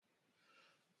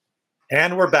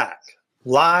And we're back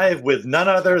live with none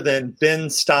other than Ben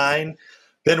Stein.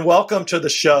 Ben, welcome to the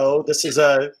show. This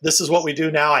is what we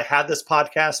do now. I had this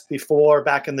podcast before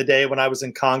back in the day when I was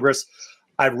in Congress.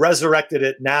 I resurrected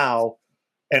it now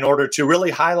in order to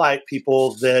really highlight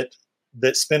people that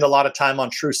spend a lot of time on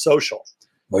True Social.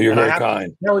 Well, you're very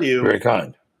kind. Very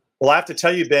kind. Well, I have to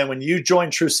tell you, Ben, when you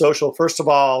joined True Social, first of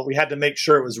all, we had to make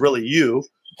sure it was really you.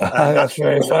 That's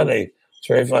very funny. It's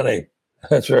very funny.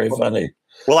 That's very funny.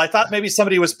 Well, I thought maybe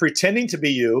somebody was pretending to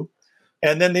be you.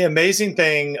 And then the amazing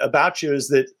thing about you is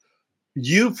that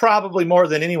you probably more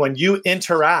than anyone, you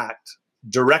interact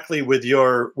directly with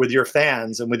your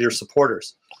fans and with your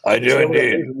supporters. I do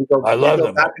indeed. I love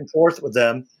them. Back and forth with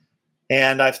them.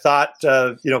 And I've thought,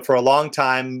 for a long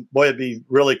time, boy, it'd be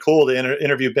really cool to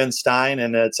interview Ben Stein.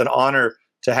 And it's an honor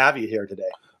to have you here today.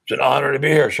 It's an honor to be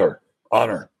here, sir.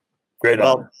 Honor. Great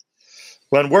honor.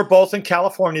 When we're both in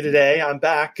California today, I'm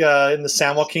back in the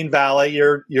San Joaquin Valley.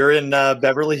 You're in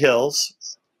Beverly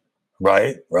Hills.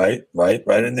 Right in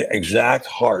the exact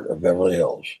heart of Beverly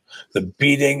Hills, the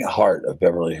beating heart of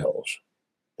Beverly Hills.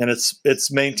 And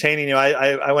it's maintaining.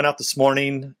 I went out this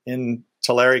morning in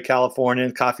Tulare,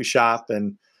 California, coffee shop,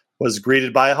 and was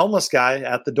greeted by a homeless guy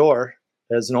at the door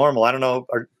as normal. I don't know,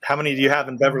 how many do you have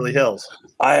in Beverly Hills?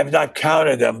 I have not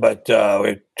counted them, but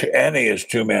any is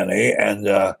too many. And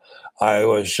I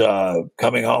was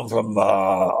coming home from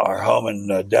our home in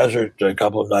the desert a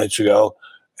couple of nights ago,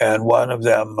 and one of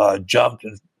them jumped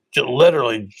and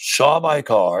literally saw my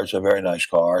car. It's a very nice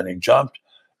car, and he jumped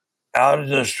out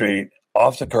into the street,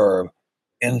 off the curb,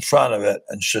 in front of it,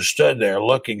 and just stood there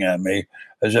looking at me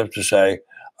as if to say,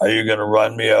 "Are you going to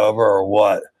run me over or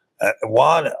what?"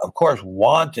 Of course,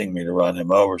 wanting me to run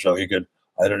him over so he could.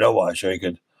 I don't know why. So he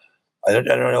could. I don't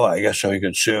know why. I guess so he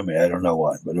could sue me. I don't know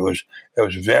why, but it was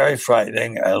very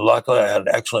frightening. And luckily, I had an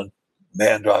excellent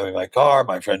man driving my car,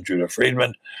 my friend Judah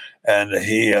Friedman, and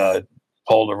he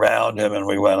pulled around him, and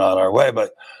we went on our way.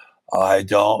 But I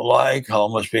don't like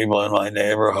homeless people in my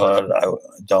neighborhood. I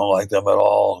don't like them at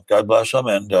all. God bless them,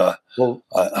 and I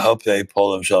hope they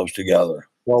pull themselves together.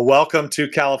 Well, welcome to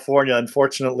California.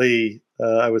 Unfortunately,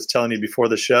 I was telling you before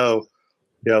the show,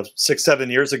 6-7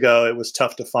 years ago, it was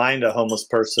tough to find a homeless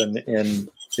person in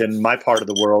my part of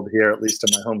the world here, at least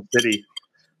in my home city.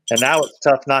 And now it's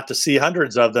tough not to see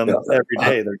hundreds of them every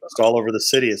day. They're just all over the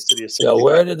city. Yeah,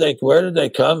 where did they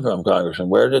come from, Congressman?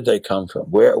 Where did they come from?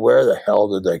 Where the hell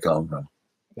did they come from?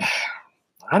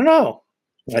 I don't know.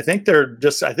 I think they're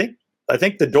just. I think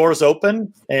the door's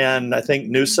open, and I think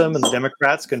Newsom and the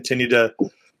Democrats continue to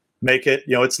make it.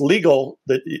 It's legal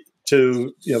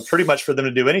to pretty much for them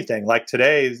to do anything. Like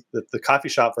today, the coffee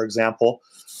shop, for example,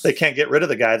 they can't get rid of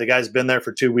the guy. The guy's been there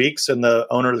for 2 weeks, and the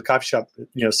owner of the coffee shop,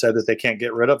 said that they can't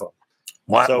get rid of him.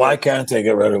 Why can't they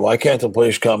get rid of him? Why can't the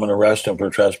police come and arrest him for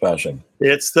trespassing?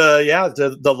 It's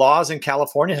the laws in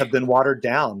California have been watered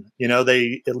down.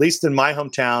 They, at least in my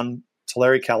hometown,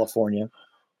 Tulare, California,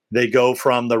 they go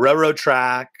from the railroad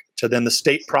track to then the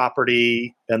state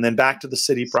property and then back to the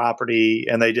city property,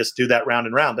 and they just do that round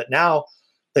and round. But now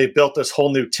they've built this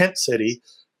whole new tent city.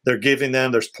 They're giving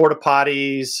them, there's porta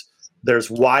potties, there's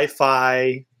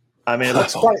Wi-Fi. I mean,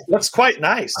 it looks quite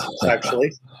nice,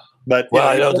 actually. But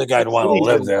I don't think I'd want to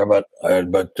live there. But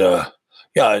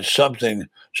it's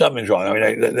something's wrong. I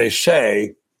mean, they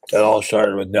say it all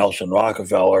started with Nelson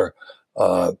Rockefeller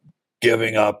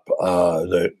giving up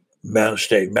the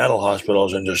state mental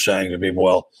hospitals and just saying to people,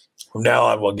 "Well, from now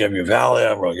on, we'll give you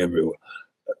Valium, we'll give you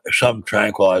some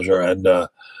tranquilizer, and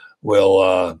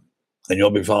and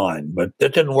you'll be fine." But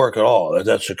that didn't work at all.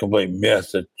 That's a complete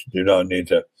myth that you don't need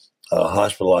to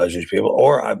hospitalize these people,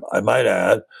 or I might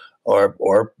add,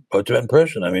 or put them in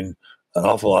prison. I mean, an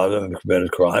awful lot of them have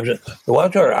committed crimes. And the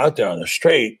ones that are out there on the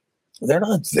street, they're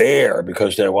not there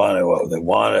because they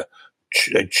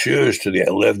choose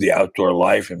to live the outdoor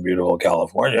life in beautiful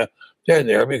California. They're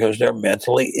there because they're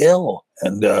mentally ill.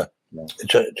 And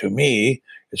to me,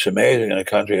 it's amazing in a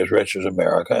country as rich as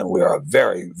America, and we are a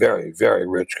very, very, very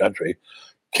rich country,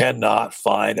 cannot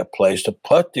find a place to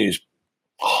put these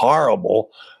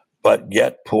horrible but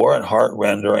yet poor and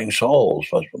heart-rendering souls.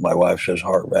 My wife says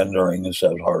heart-rendering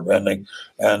instead of heart-rending.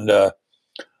 And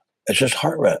it's just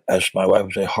as my wife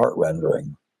would say,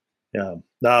 heart-rendering. Yeah.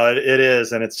 No, it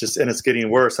is. And it's getting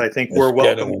worse. I think we're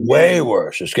welcoming.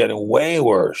 It's getting way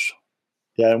worse.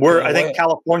 Yeah. And I think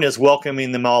California is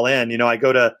welcoming them all in. I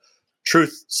go to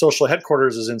Truth Social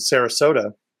headquarters is in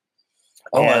Sarasota.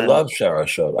 Oh, I love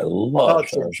Sarasota. I love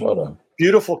Sarasota.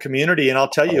 Beautiful community, and I'll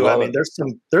tell you, I mean,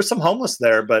 there's some homeless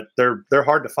there, but they're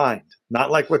hard to find.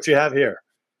 Not like what you have here.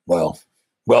 Well,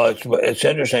 it's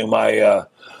interesting. My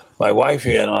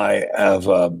wifey and I have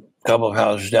couple of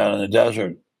houses down in the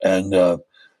desert, and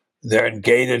they're in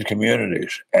gated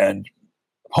communities. And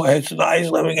boy, it's nice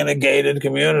living in a gated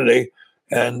community.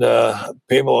 And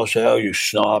people will say, "Oh, you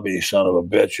snobby son of a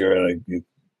bitch! You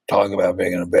talk about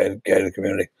being in a gated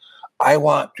community." I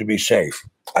want to be safe.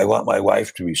 I want my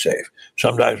wife to be safe.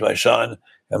 Sometimes my son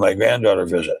and my granddaughter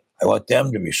visit. I want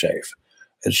them to be safe.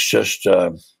 It's just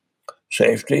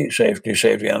safety, safety,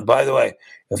 safety. And by the way,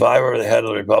 if I were the head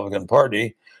of the Republican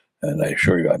Party, and I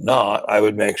assure you I'm not, I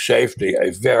would make safety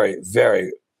a very,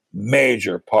 very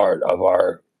major part of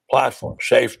our platform.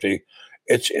 Safety.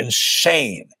 It's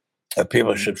insane that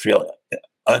people should feel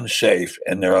unsafe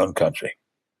in their own country.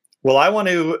 Well,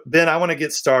 Ben, I want to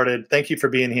get started. Thank you for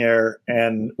being here.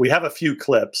 And we have a few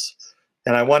clips.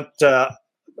 And I want,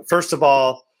 first of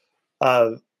all,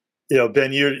 Ben,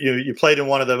 you played in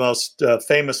one of the most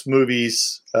famous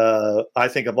movies, I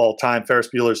think, of all time, Ferris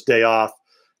Bueller's Day Off,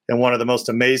 and one of the most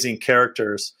amazing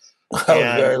characters. I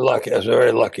was very lucky. It was a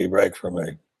very lucky break for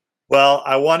me. Well,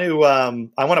 I want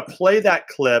to play that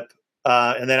clip.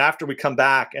 And then after we come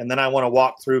back, and then I want to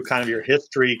walk through kind of your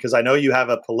history, because I know you have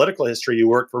a political history. You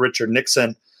worked for Richard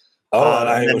Nixon. Oh, and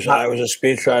I was a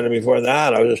speechwriter before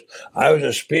that. I was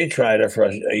a speechwriter for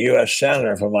a U.S.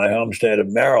 senator from my home state of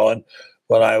Maryland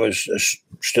when I was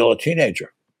still a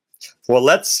teenager. Well,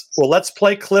 let's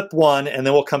play clip one, and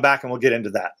then we'll come back and we'll get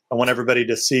into that. I want everybody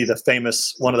to see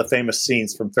one of the famous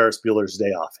scenes from Ferris Bueller's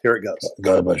Day Off. Here it goes.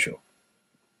 God bless you.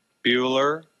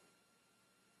 Bueller.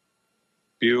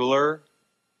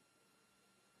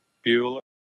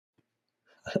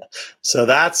 So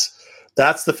that's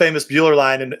the famous Bueller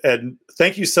line, and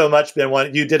thank you so much,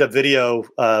 Ben. You did a video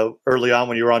early on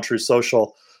when you were on True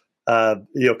Social,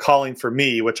 calling for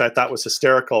me, which I thought was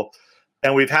hysterical.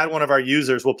 And we've had one of our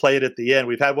users, we'll play it at the end.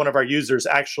 We've had one of our users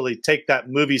actually take that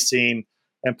movie scene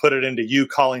and put it into you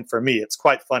calling for me. It's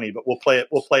quite funny, but we'll play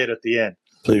it at the end.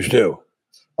 Please do.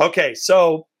 Okay,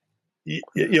 so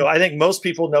I think most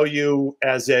people know you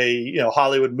as a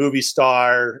Hollywood movie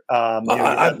star.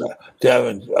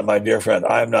 Devin, my dear friend,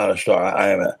 I am not a star. I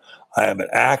am an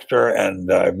actor,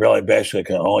 and I really basically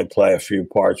can only play a few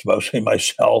parts, mostly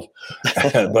myself.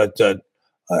 But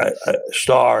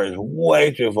star is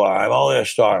way too far. I'm only a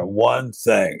star in one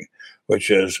thing,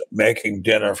 which is making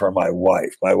dinner for my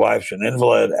wife. My wife's an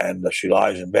invalid, and she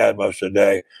lies in bed most of the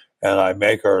day, and I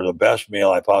make her the best meal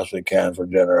I possibly can for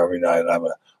dinner every night. And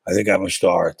I think I'm a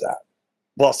star at that.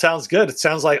 Well, sounds good. It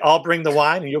sounds like I'll bring the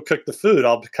wine and you'll cook the food.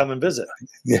 I'll come and visit.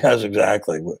 Yes,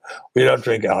 exactly. We don't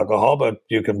drink alcohol, but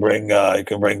you can bring Diet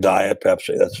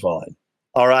Pepsi. That's fine.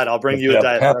 All right, I'll bring you a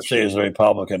Diet Pepsi. Pepsi is a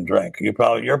Republican drink. You're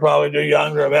probably too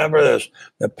young to remember this.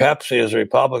 The Pepsi is a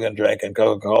Republican drink and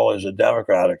Coca-Cola is a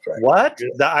Democratic drink. What?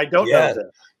 I don't know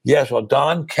that. Yes. Well,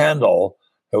 Don Kendall,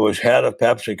 who was head of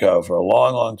PepsiCo for a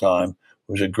long, long time,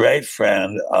 was a great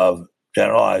friend of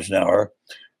General Eisenhower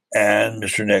and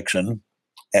Mr. Nixon,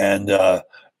 and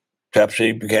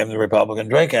Pepsi became the Republican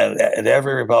drink. And at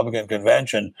every Republican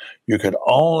convention, you could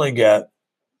only get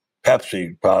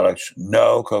Pepsi products,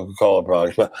 no Coca-Cola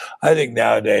products. But I think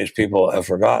nowadays people have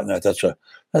forgotten that. That's a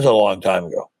long time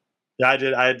ago. Yeah, I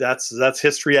did. That's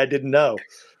history I didn't know.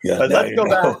 Yeah, but let's go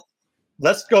back.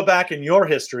 Let's go back in your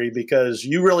history, because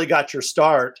you really got your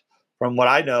start, from what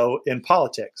I know, in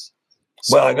politics.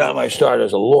 Well, I got my start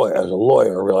as a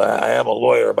lawyer, really. I am a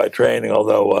lawyer by training,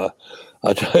 although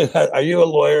I'll tell you that. Are you a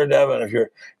lawyer, Devin? If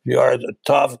you are, it's a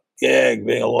tough gig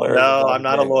being a lawyer. No, I'm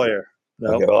not a lawyer.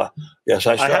 No. Okay, well, yes,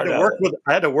 I had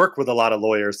to work with a lot of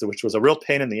lawyers, which was a real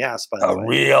pain in the ass, by the way. A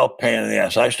real pain in the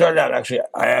ass. I started out, actually,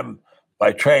 I am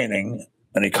by training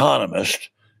an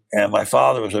economist, and my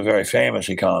father was a very famous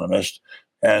economist,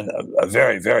 and a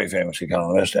very, very famous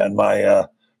economist, and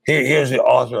he is the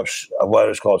author of what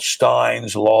is called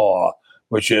Steins' law,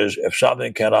 which is if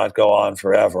something cannot go on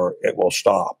forever, it will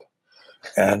stop.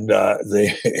 And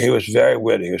he was very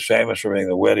witty. He was famous for being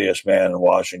the wittiest man in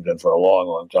Washington for a long,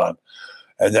 long time.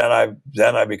 And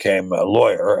then I became a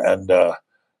lawyer, and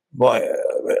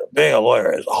being a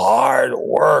lawyer is hard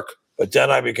work. But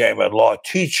then I became a law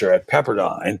teacher at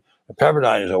Pepperdine.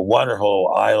 Pepperdine is a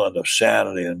wonderful island of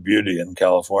sanity and beauty in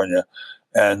California,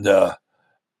 and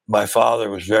my father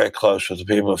was very close with the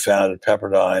people who founded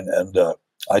Pepperdine, and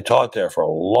I taught there for a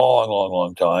long, long,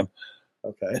 long time.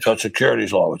 Okay. I taught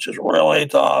securities law, which is really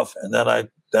tough. And then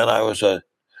I was an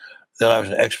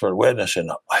expert witness in,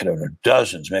 I don't know,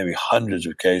 dozens, maybe hundreds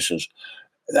of cases.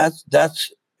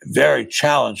 That's very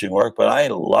challenging work, but I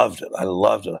loved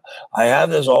it. I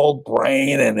have this old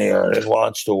brain in here, and it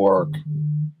wants to work.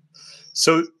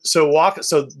 So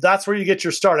that's where you get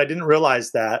your start. I didn't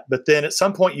realize that, but then at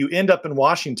some point you end up in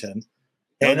Washington.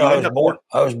 And I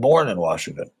was born in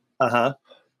Washington. Uh-huh.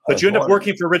 But you end up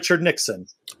working for Richard Nixon.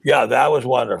 Yeah, that was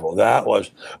wonderful.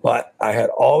 But I had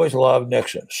always loved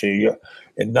Nixon. See,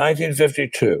 in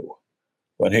 1952,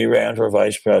 when he ran for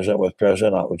vice president with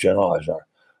General Eisenhower,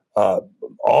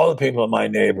 all the people in my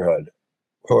neighborhood,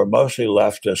 who were mostly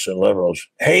leftists and liberals,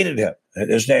 hated him.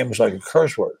 His name was like a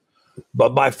curse word.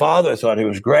 But my father thought he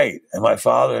was great, and my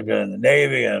father had been in the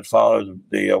Navy and had followed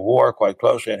the war quite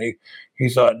closely, and he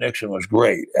thought Nixon was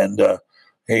great, and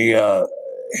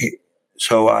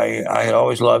so I had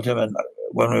always loved him. And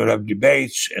when we would have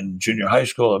debates in junior high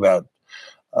school about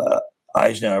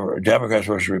Eisenhower, Democrats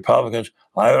versus Republicans,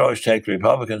 I would always take the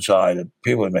Republican side, and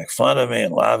people would make fun of me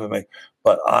and laugh at me.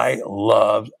 But I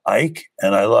loved Ike,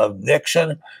 and I loved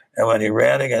Nixon. And when he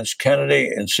ran against Kennedy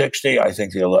in 1960, I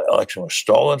think the election was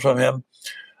stolen from him.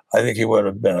 I think he would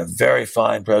have been a very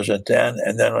fine president then.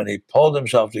 And then when he pulled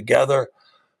himself together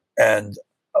and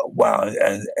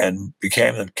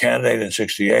became the candidate in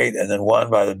 1968 and then won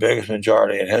by the biggest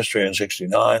majority in history in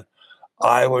 1969,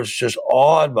 I was just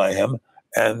awed by him.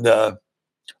 And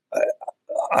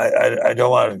I don't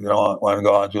want to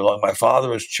go on too long. My father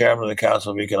was chairman of the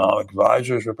Council of Economic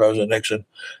Advisors for President Nixon,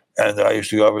 and I used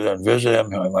to go over there and visit him.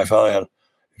 My father had,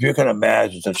 if you can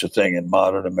imagine such a thing in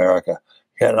modern America,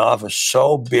 he had an office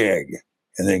so big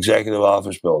in the executive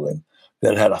office building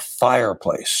that it had a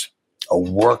fireplace, a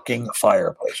working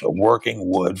fireplace, a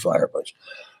working wood fireplace.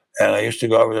 And I used to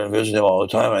go over there and visit him all the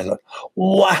time. And I thought,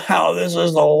 wow, this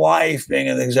is the life being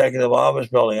in the executive office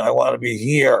building. I want to be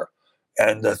here.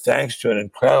 And thanks to an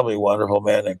incredibly wonderful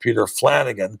man named Peter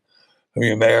Flanagan, whom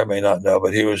you may or may not know,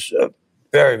 but he was a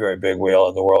very, very big wheel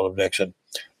in the world of Nixon.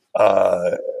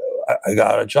 I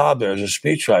got a job there as a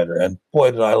speechwriter, and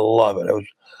boy, did I love it.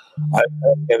 I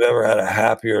don't think I've ever had a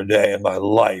happier day in my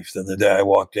life than the day I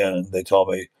walked in and they told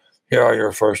me, here are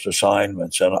your first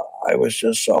assignments. And I was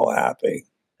just so happy.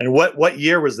 And what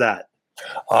year was that?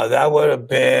 That would have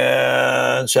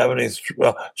been 73.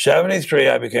 Well, 73,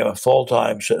 I became a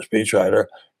full-time speechwriter.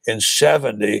 In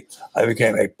 70, I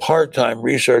became a part-time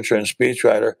researcher and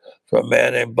speechwriter for a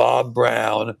man named Bob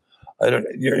Brown.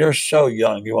 You're so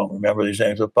young, you won't remember these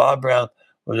names, but Bob Brown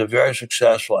was a very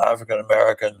successful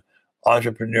African-American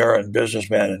entrepreneur and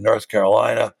businessman in North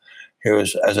Carolina. He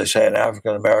was, as I say, an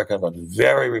African-American, but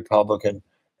very Republican.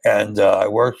 And I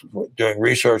worked doing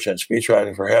research and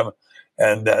speechwriting for him.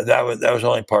 And that was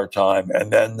only part-time.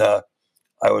 And then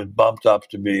I was bumped up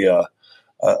to be a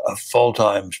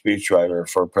full-time speechwriter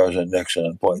for President Nixon.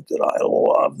 And boy, did I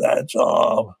love that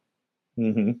job.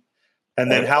 Mm-hmm.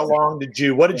 And then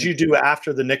what did you do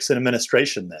after the Nixon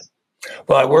administration then?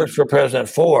 Well, I worked for President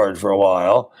Ford for a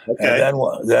while. Okay.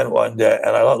 And then one day,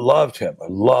 and I loved him. I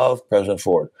loved President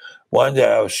Ford. One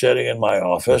day I was sitting in my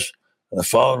office and the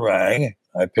phone rang.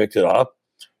 I picked it up.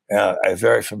 And a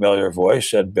very familiar voice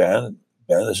said, Ben,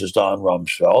 this is Don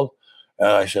Rumsfeld. And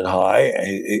I said, hi.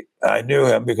 And I knew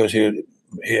him because he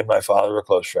and my father were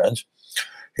close friends.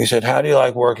 He said, how do you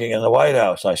like working in the White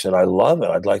House? And I said, I love it.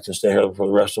 I'd like to stay here for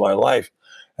the rest of my life.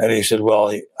 And he said,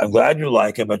 well, I'm glad you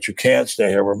like it, but you can't stay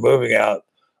here. We're moving out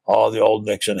all the old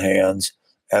Nixon hands,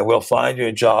 and we'll find you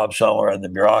a job somewhere in the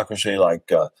bureaucracy, like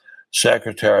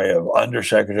undersecretary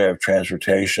of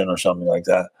transportation or something like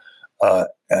that.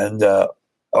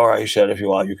 Or he said, if you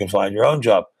want, you can find your own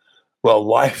job. Well,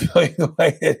 life being the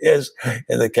way it is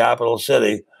in the capital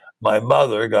city, my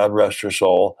mother, God rest her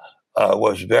soul,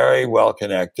 was very well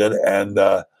connected, and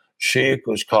she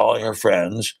was calling her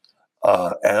friends.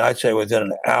 And I'd say within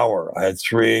an hour, I had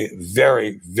 3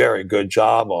 very, very good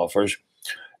job offers.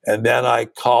 And then I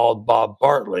called Bob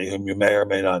Bartley, whom you may or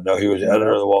may not know. He was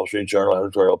editor of the Wall Street Journal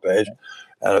editorial page,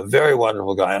 and a very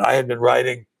wonderful guy. And I had been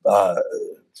writing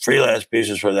freelance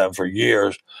pieces for them for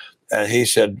years. And he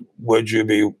said, would you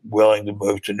be willing to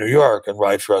move to New York and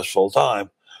write for us full time?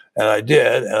 And I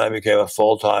did. And I became a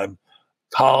full-time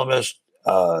columnist,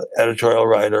 editorial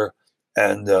writer,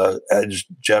 and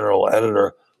general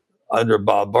editor under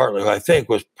Bob Bartley, who I think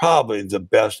was probably the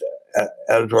best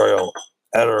editor of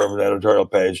an editorial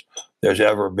page there's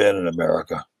ever been in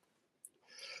America.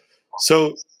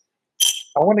 So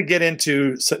I want to get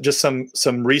into just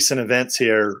some recent events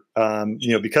here,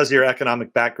 because of your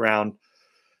economic background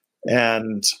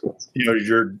and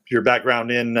your background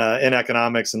in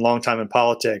economics and long time in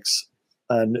politics,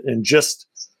 and just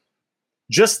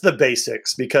the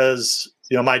basics, because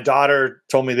my daughter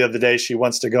told me the other day she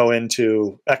wants to go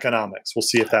into economics. We'll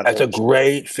see if that's a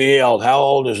great field. How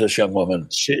old is this young woman?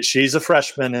 She's a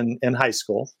freshman in high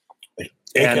school.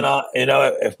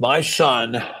 If my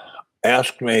son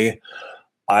asked me,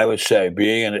 I would say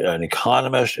being an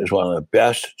economist is one of the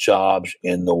best jobs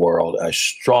in the world. I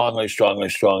strongly, strongly,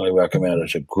 strongly recommend it.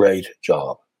 It's a great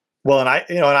job. Well, and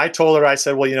I told her, I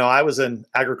said, well, I was an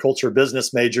agriculture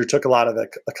business major, took a lot of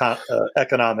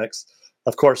economics.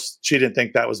 Of course, she didn't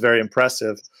think that was very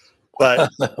impressive,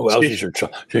 but Well, she's your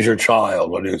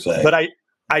child. What do you think? but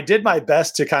I did my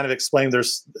best to kind of explain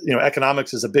there's,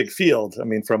 economics is a big field. I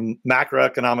mean, from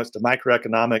macroeconomics to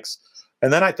microeconomics.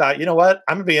 And then I thought, you know what,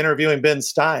 I'm going to be interviewing Ben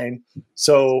Stein.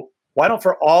 So why don't,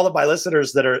 for all of my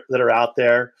listeners that are out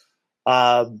there,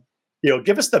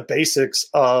 give us the basics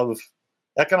of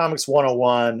Economics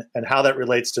 101 and how that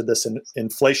relates to this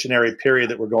inflationary period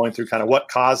that we're going through, kind of what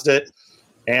caused it.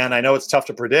 And I know it's tough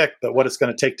to predict, but what it's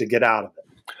going to take to get out of it.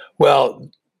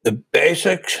 Well, the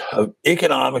basics of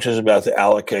economics is about the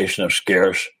allocation of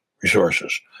scarce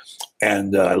resources.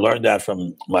 And I learned that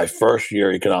from my first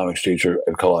year economics teacher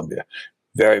at Columbia.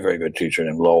 Very, very good teacher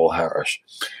named Lowell Harris.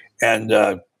 And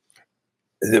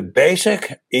the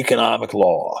basic economic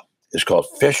law is called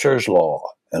Fisher's Law.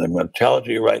 And I'm going to tell it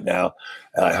to you right now.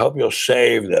 And I hope you'll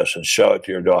save this and show it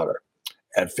to your daughter.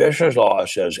 And Fisher's Law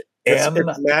says it's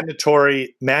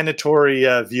mandatory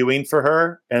viewing for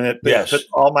her, and it puts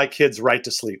all my kids right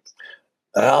to sleep.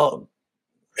 Well,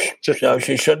 no,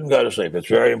 she shouldn't go to sleep. It's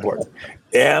very important.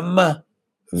 MV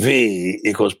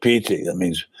equals PT. That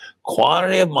means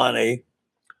quantity of money,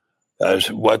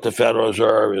 as what the Federal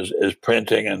Reserve is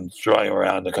printing and throwing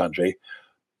around the country,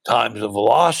 times the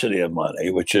velocity of money,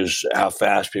 which is how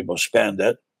fast people spend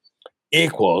it,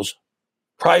 equals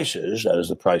prices, that is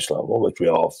the price level, which we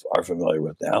all are familiar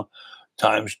with now,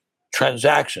 times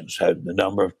transactions, the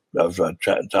number of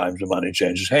times the money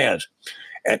changes hands.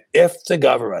 And if the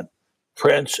government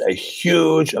prints a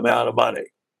huge amount of money,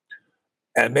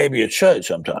 and maybe it should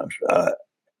sometimes,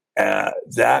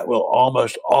 that will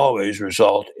almost always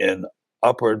result in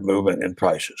upward movement in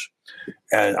prices.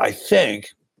 And I think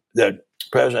that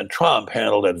President Trump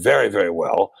handled it very, very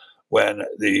well when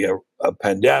the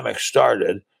pandemic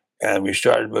started and we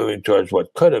started moving towards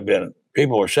what could have been,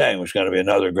 people were saying was going to be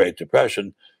another Great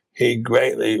Depression. He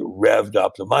greatly revved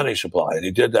up the money supply, and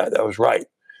he did that. That was right.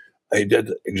 He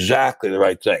did exactly the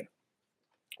right thing.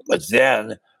 But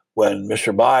then when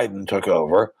Mr. Biden took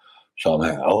over,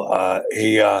 somehow,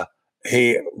 he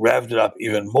revved it up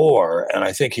even more, and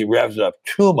I think he revved it up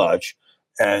too much,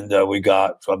 and we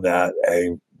got from that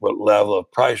a level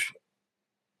of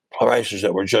prices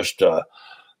that were just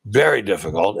very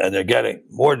difficult, and they're getting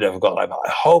more difficult. I'm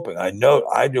hoping. I know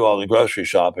I do all the grocery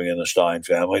shopping in the Stein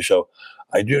family, so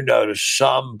I do notice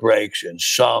some breaks in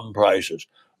some prices.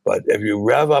 But if you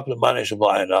rev up the money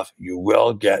supply enough, you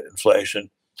will get inflation.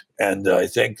 And I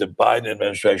think the Biden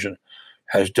administration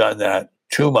has done that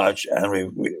too much,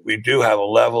 and we do have a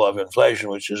level of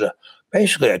inflation which is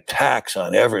basically a tax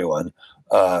on everyone.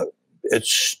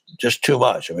 It's just too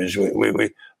much. I mean,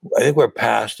 I think we're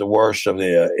past the worst of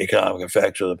the economic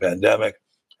effects of the pandemic,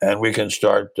 and we can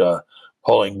start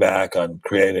pulling back on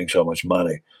creating so much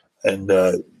money. And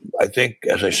I think,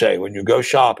 as I say, when you go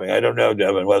shopping, I don't know,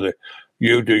 Devin, whether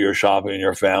you do your shopping in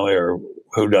your family or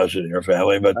who does it in your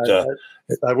family, but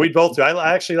we both do.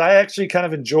 I actually kind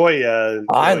of enjoy.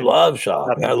 I love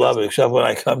shopping. I love it, except when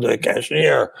I come to the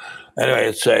cashier. Anyway,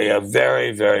 it's a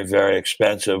very, very, very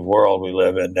expensive world we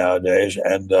live in nowadays,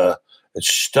 and it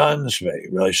stuns me.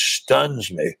 Really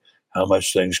stuns me how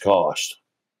much things cost.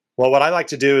 Well, what I like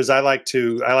to do is I like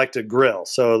to grill.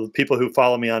 So people who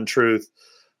follow me on Truth,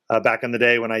 back in the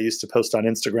day when I used to post on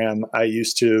Instagram, I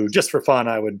used to, just for fun,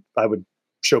 I would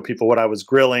show people what I was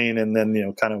grilling, and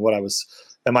then kind of what I was.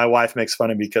 And my wife makes fun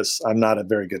of me because I'm not a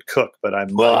very good cook, but I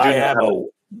do know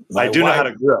how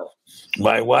to grill.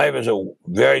 My wife is a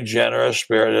very generous,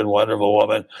 spirited, wonderful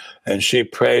woman, and she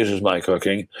praises my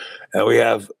cooking. And we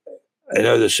have, I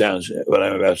know what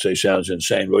I'm about to say sounds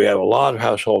insane, but we have a lot of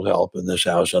household help in this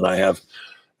house, and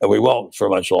we won't for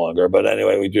much longer, but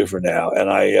anyway, we do for now. And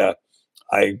I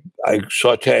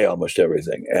saute almost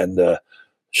everything, and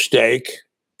steak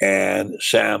and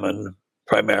salmon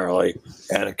primarily,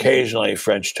 and occasionally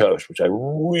French toast, which I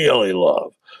really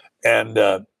love.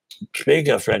 And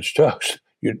speaking of French toast,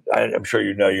 I'm sure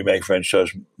you make French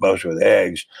toast mostly with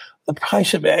eggs. The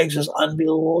price of eggs is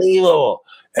unbelievable.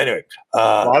 Anyway,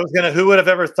 who would have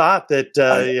ever thought that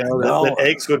that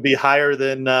eggs would be higher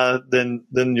than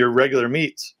your regular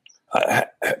meats?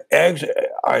 Eggs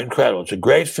are incredible. It's a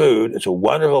great food. It's a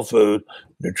wonderful food,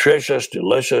 nutritious,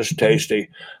 delicious, tasty.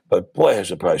 But boy, has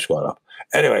the price gone up.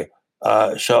 Anyway,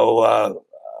 so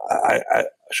I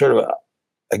sort of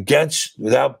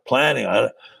without planning on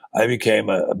it, I became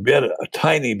a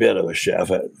tiny bit of a chef,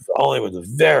 only with the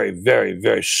very, very,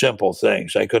 very simple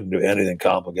things. I couldn't do anything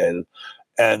complicated.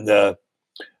 And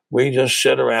we just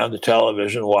sit around the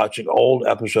television watching old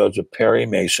episodes of Perry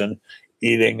Mason,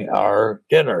 eating our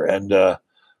dinner. And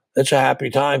it's a happy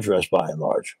time for us by and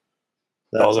large.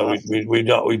 That's Although awesome.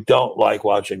 we don't like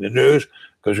watching the news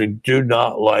because we do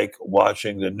not like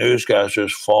watching the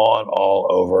newscasters fawn all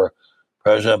over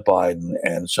President Biden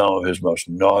and some of his most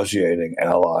nauseating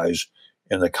allies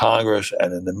in the Congress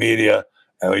and in the media.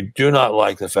 And we do not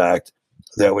like the fact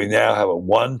that we now have a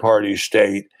one-party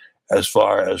state as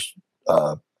far as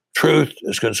truth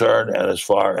is concerned and as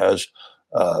far as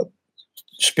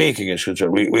speaking is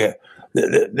concerned.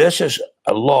 This is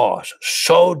a loss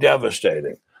so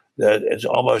devastating that it's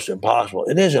almost impossible.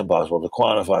 It is impossible to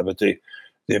quantify, but the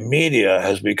media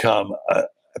has become a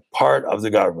part of the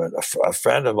government. A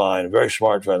friend of mine, a very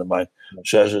smart friend of mine,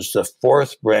 says it's the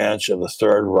fourth branch of the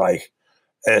Third Reich.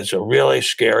 And it's a really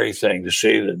scary thing to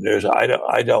see the news.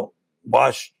 I don't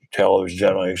watch television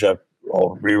generally except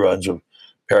all reruns of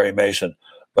Perry Mason.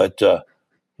 But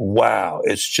wow,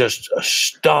 it's just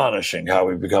astonishing how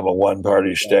we've become a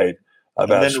one-party state.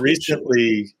 And then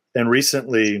recently,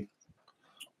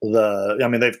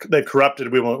 they've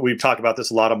corrupted. We've talked about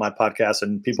this a lot on my podcast,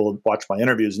 and people who watch my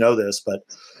interviews know this. But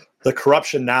the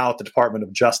corruption now at the Department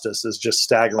of Justice is just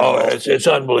staggering. Oh, it's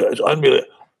unbelievable! It's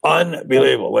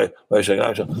unbelievable. Wait a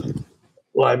second.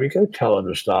 Well, go tell them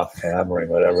to stop hammering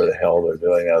whatever the hell they're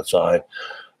doing outside.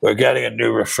 We're getting a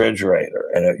new refrigerator,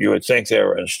 and you would think they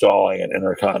were installing an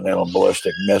intercontinental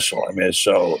ballistic missile. I mean, it's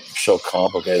so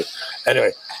complicated.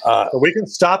 Anyway, we can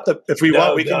stop if we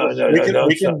want. We can move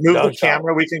the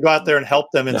camera. We can go out there and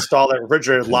help them install that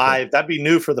refrigerator live. That'd be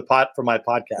new for my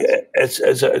podcast.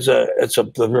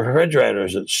 The refrigerator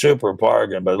is a super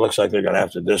bargain, but it looks like they're going to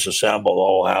have to disassemble the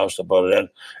whole house to put it in.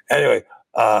 Anyway,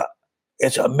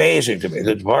 it's amazing to me.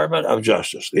 The Department of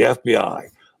Justice, the FBI,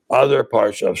 other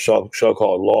parts of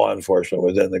so-called law enforcement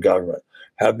within the government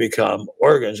have become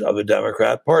organs of the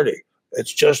Democrat Party.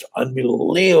 It's just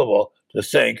unbelievable to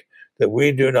think that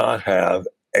we do not have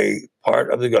a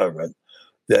part of the government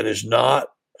that is not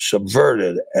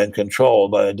subverted and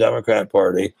controlled by the Democrat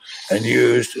Party and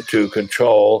used to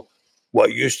control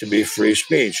what used to be free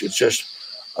speech. It's just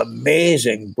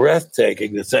amazing,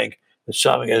 breathtaking to think that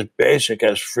something as basic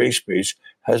as free speech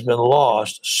has been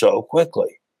lost so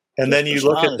quickly. And then you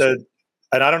look at and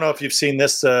I don't know if you've seen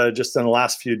this just in the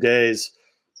last few days,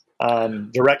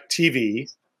 DirecTV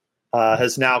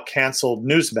has now canceled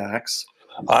Newsmax.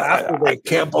 I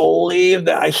can't believe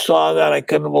that. I saw that. I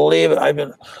couldn't believe it. I've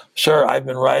been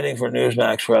writing for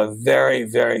Newsmax for a very,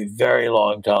 very, very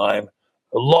long time,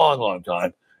 a long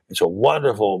time. It's a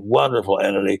wonderful, wonderful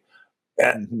entity.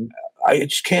 And I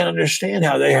just can't understand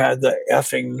how they had the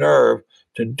effing nerve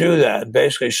to do that and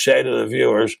basically say to the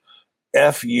viewers,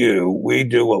 F you, we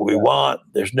do what we want.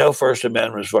 There's no First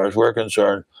Amendment as far as we're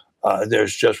concerned.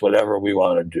 There's just whatever we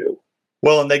want to do.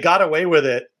 Well, and they got away with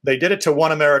it. They did it to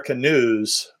One American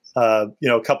News, a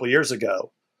couple of years ago.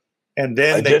 And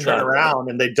then they turn around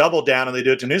and they double down and they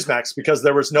do it to Newsmax because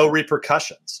there was no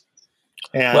repercussions.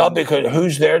 And because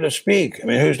who's there to speak? I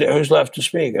mean, who's left to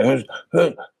speak?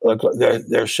 Look,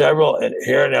 there are several,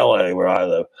 here in LA where I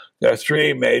live, there are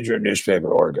three major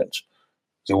newspaper organs.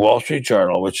 The Wall Street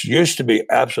Journal, which used to be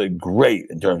absolutely great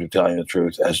in terms of telling the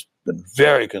truth, has been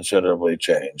very considerably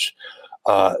changed.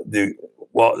 The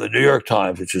New York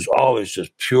Times, which is always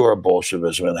just pure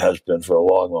Bolshevism and has been for a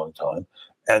long, long time,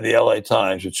 and the LA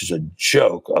Times, which is a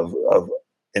joke of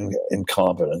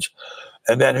incompetence.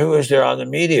 And then who is there on the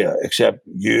media except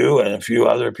you and a few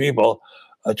other people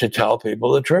to tell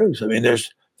people the truth? I mean,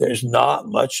 there's not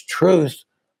much truth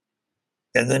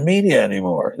in the media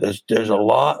anymore. There's a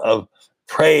lot of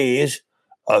praise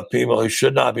of people who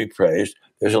should not be praised.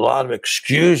 There's a lot of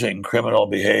excusing criminal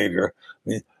behavior. I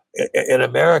mean, in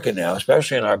America now,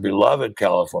 especially in our beloved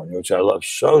California, which I love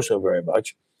so very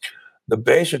much, the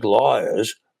basic law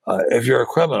is if you're a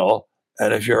criminal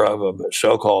and if you're of a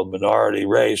so-called minority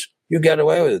race, you get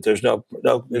away with it. There's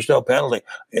no penalty.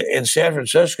 In San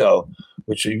Francisco,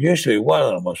 which used to be one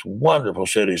of the most wonderful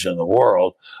cities in the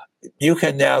world, you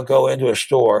can now go into a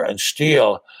store and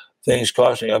steal things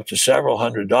costing up to several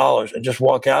 $100s and just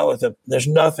walk out with them. There's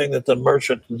nothing that the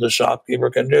merchant, the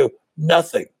shopkeeper can do.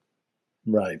 Nothing.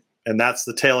 Right. And that's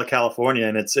the tale of California.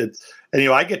 And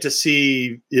I get to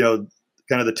see, kind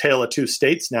of the tale of two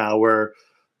states now where,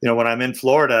 when I'm in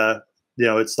Florida,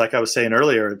 it's like I was saying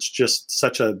earlier, it's just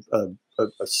such a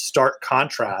stark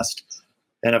contrast.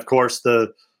 And of course,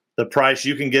 the price,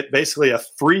 you can get basically a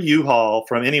free U-Haul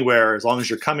from anywhere as long as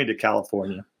you're coming to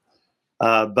California.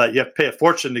 But you have to pay a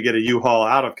fortune to get a U-Haul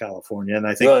out of California. And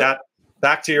I think that,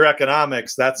 back to your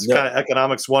economics, that's kind of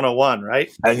economics 101,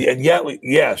 right? And yet,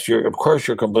 yes, you're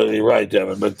completely right,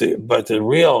 Devin. But the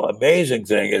real amazing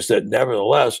thing is that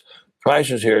nevertheless,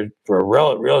 prices here for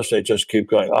real estate just keep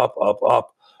going up.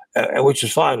 and which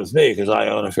is fine with me because I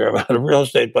own a fair amount of real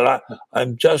estate. But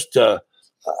I'm just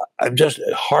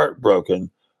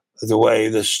heartbroken the way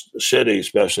this city,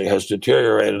 especially, has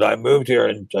deteriorated. I moved here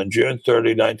on June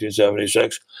 30,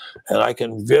 1976, and I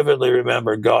can vividly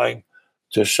remember going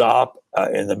to shop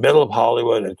in the middle of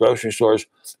Hollywood at grocery stores,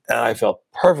 and I felt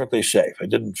perfectly safe. I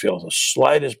didn't feel the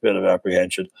slightest bit of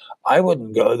apprehension. I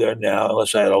wouldn't go there now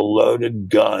unless I had a loaded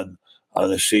gun on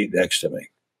the seat next to me.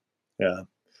 Yeah.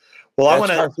 Well,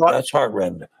 that's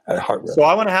heart-rending. So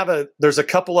I want to have there's a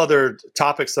couple other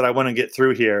topics that I want to get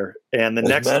through here. And the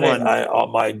next one.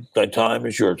 My time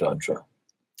is your time, sir.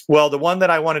 Well, the one that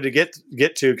I wanted to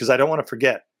get to, because I don't want to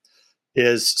forget,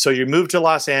 is so you moved to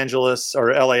Los Angeles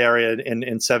or LA area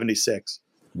in 76.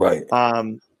 Right.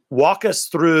 Walk us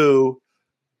through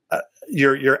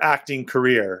your acting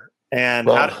career and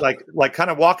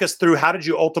kind of walk us through how did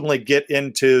you ultimately get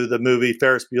into the movie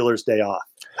Ferris Bueller's Day Off?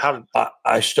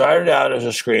 I started out as a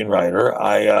screenwriter.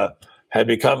 I had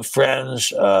become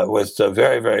friends with a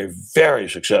very, very, very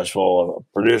successful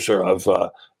producer of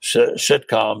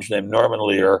sitcoms named Norman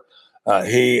Lear.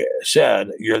 He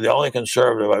said, "You're the only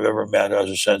conservative I've ever met who has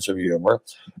a sense of humor,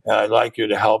 and I'd like you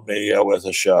to help me with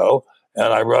a show."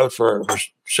 And I wrote for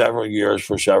several years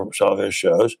for some of his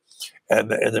shows.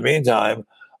 And in the meantime,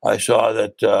 I saw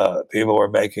that people were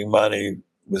making money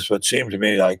with what seemed to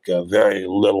me like very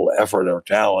little effort or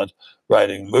talent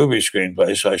writing movie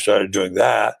screenplays. So I started doing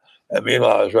that. And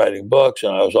meanwhile, I was writing books,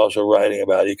 and I was also writing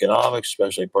about economics,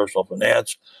 especially personal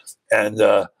finance. And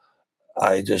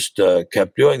I just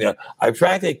kept doing that. I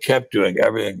frankly kept doing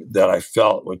everything that I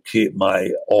felt would keep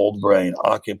my old brain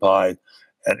occupied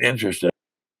and interested.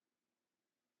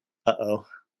 Uh-oh.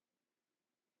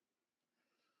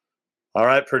 All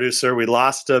right, producer, we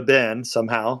lost Ben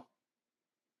somehow.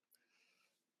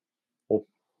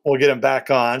 We'll get him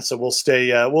back on, so we'll stay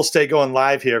going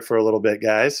live here for a little bit,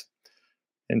 guys,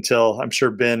 until I'm sure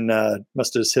Ben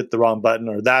must have hit the wrong button,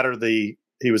 or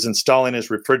he was installing his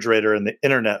refrigerator and the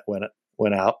internet went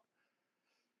out.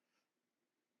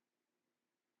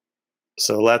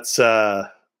 So let's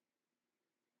let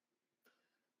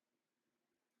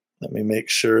me make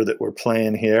sure that we're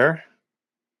playing here.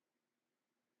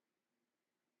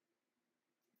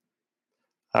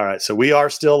 All right, so we are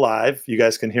still live. You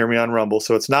guys can hear me on Rumble.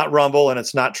 So it's not Rumble and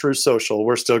it's not True Social.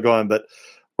 We're still going, but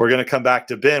we're going to come back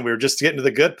to Ben. We were just getting to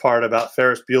the good part about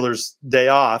Ferris Bueller's Day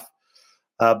Off.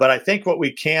 But I think what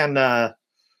I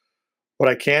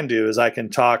can do is I can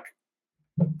talk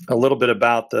a little bit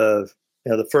about the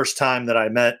first time that I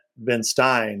met Ben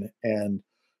Stein, and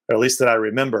or at least that I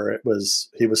remember,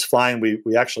 he was flying.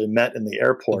 We actually met in the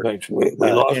airport. We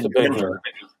lost the picture.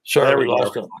 Sir, we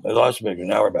lost him. We lost the picture.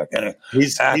 Now we're back. Anyway,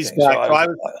 he's back. So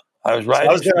I was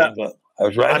writing.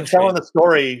 I'm telling the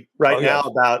story now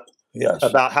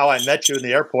about how I met you in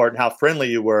the airport and how friendly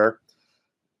you were,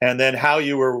 and then how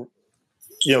you were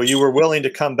willing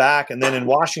to come back. And then in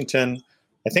Washington,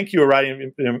 I think you were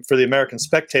writing for the American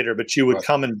Spectator, but you would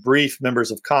come and brief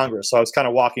members of Congress. So I was kind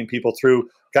of walking people through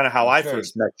kind of how I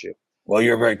first met you. Well,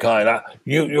 you're very kind.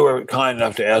 You were kind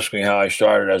enough to ask me how I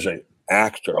started as an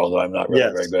actor, although I'm not really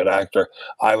a very good actor.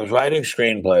 I was writing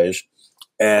screenplays,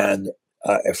 and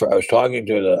I was talking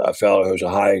to a fellow who's a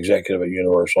high executive at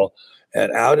Universal,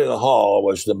 and out in the hall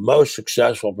was the most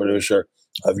successful producer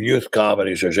of youth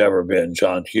comedies there's ever been,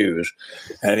 John Hughes.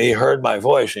 And he heard my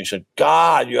voice, and he said,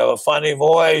 "God, you have a funny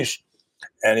voice."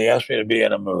 And he asked me to be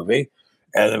in a movie,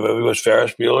 and the movie was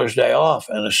Ferris Bueller's Day Off.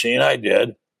 And the scene I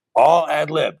did, all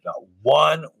ad-libbed, not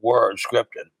one word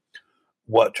scripted,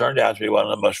 what turned out to be one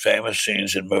of the most famous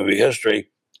scenes in movie history.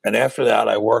 And after that,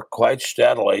 I worked quite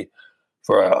steadily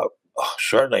for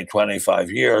certainly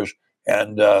 25 years,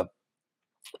 and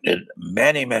did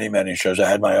many, many, many shows. I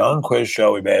had my own quiz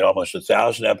show. We made almost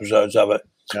 1,000 episodes of it.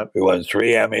 Yep. We won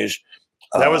 3 Emmys.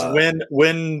 That was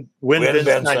win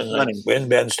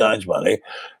Ben Stein's money.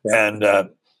 Yeah. And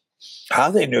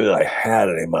how they knew that I had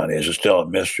any money is still a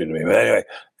mystery to me. But anyway,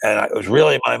 it was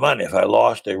really my money. If I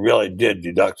lost, they really did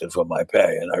deduct it from my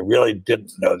pay. And I really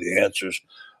didn't know the answers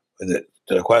to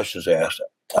the questions they asked.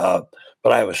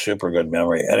 But I have a super good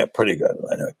memory, and pretty good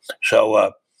anyway.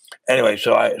 So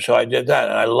so I did that,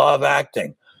 and I love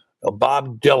acting.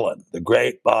 Bob Dylan, the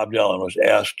great Bob Dylan, was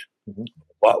asked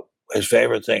what his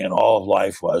favorite thing in all of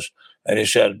life was, and he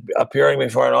said, appearing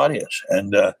before an audience.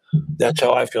 And that's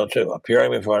how I feel too.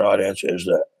 Appearing before an audience is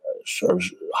the sort of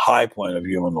high point of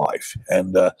human life,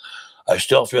 and I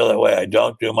still feel that way. I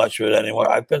don't do much of it anymore.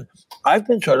 I've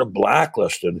been sort of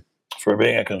blacklisted for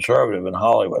being a conservative in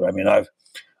Hollywood. I mean, I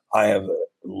have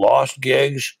lost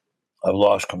gigs, I've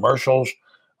lost commercials,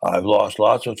 I've lost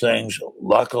lots of things.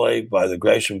 Luckily, by the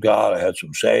grace of God, I had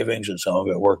some savings and some of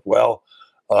it worked well.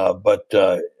 But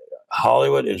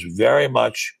Hollywood is very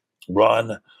much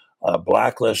run a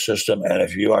blacklist system. And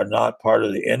if you are not part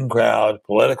of the in crowd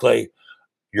politically,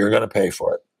 you're going to pay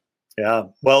for it. Yeah.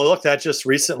 Well, look, that just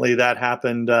recently that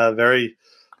happened.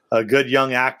 A good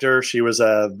young actor. She was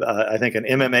I think an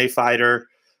MMA fighter,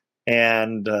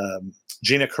 and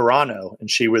Gina Carano, and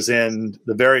she was in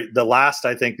the last,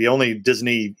 I think the only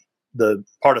the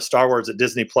part of Star Wars that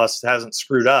Disney Plus hasn't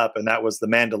screwed up, and that was the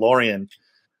Mandalorian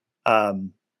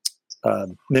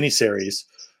miniseries.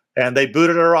 And they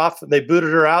booted her off. They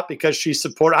booted her out because she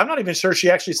supported. I'm not even sure she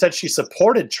actually said she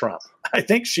supported Trump. I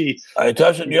think she. It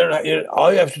doesn't.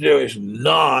 All you have to do is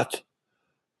not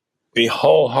be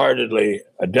wholeheartedly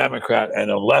a Democrat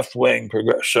and a left-wing,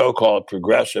 so-called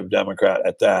progressive Democrat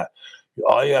at that.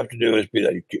 All you have to do is be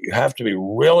that. You have to be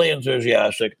really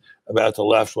enthusiastic about the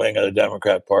left wing of the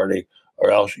Democrat Party,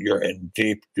 or else you're in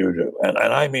deep doo-doo. And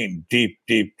I mean deep,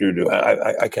 deep doo-doo.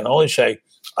 I can only say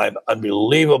I'm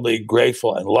unbelievably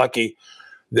grateful and lucky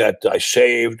that I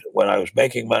saved, when I was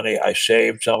making money, I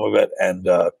saved some of it. And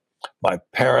my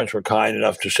parents were kind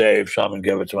enough to save some and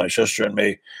give it to my sister and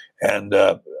me. And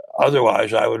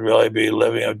otherwise, I would really be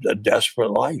living a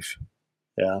desperate life.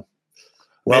 Yeah.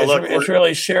 Well, look, it's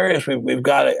really serious. We've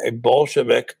got a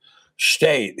Bolshevik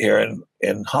state here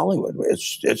in Hollywood.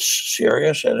 It's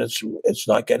serious, and it's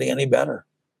not getting any better.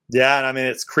 Yeah, and I mean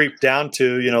it's creeped down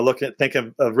to think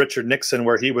of Richard Nixon,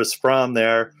 where he was from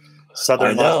there,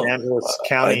 southern Los Angeles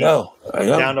County, I know.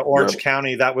 Down to Orange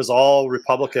County. That was all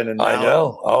Republican, and I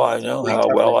know. Oh, I know how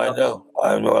well I know.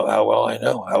 I know how well I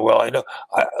know. How well I know.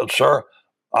 Sir,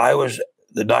 I was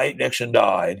the night Nixon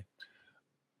died.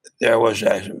 There was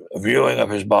a viewing of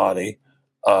his body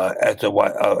at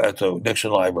the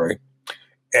Nixon Library,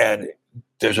 and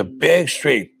there's a big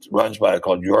street runs by it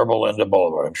called Yorba Linda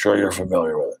Boulevard. I'm sure you're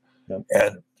familiar with it. Yep.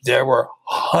 And there were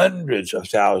hundreds of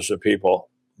thousands of people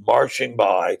marching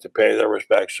by to pay their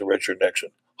respects to Richard Nixon.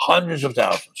 Hundreds of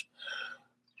thousands.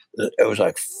 It was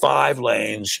like 5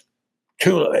 lanes,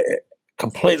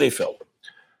 completely filled.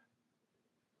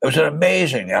 It was an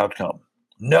amazing outcome.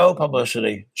 No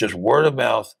publicity, just word of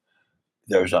mouth.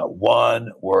 There was not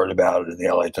one word about it in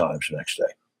the LA Times the next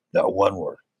day. Not one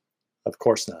word. Of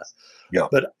course not. Yeah.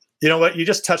 But you know what? You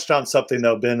just touched on something,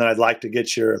 though, Ben, that I'd like to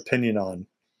get your opinion on.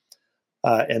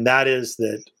 And that is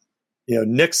that,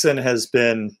 Nixon has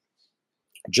been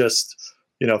just,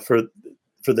 for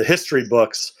the history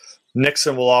books,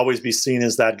 Nixon will always be seen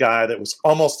as that guy that was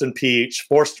almost impeached,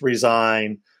 forced to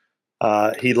resign.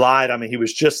 He lied. I mean, he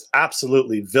was just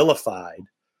absolutely vilified.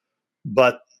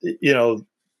 But,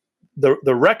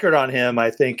 the record on him, I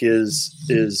think,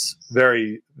 is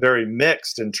very, very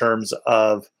mixed in terms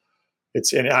of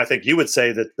and I think you would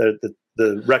say that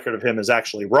the record of him is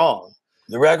actually wrong.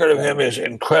 The record of him is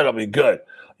incredibly good.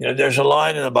 There's a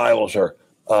line in the Bible, sir,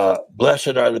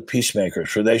 blessed are the peacemakers,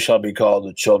 for they shall be called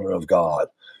the children of God.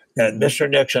 And Mr.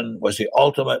 Nixon was the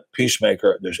ultimate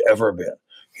peacemaker there's ever been.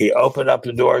 He opened up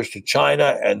the doors to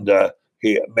China, and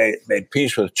he made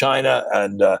peace with China.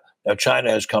 And now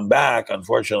China has come back,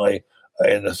 unfortunately,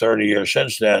 in the 30 years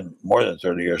since then, more than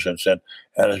 30 years since then,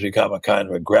 and has become a kind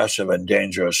of aggressive and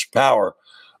dangerous power.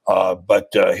 But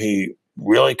he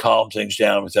really calmed things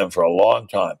down with them for a long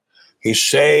time. He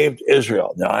saved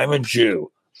Israel. Now, I'm a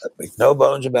Jew. I make no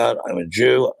bones about it. I'm a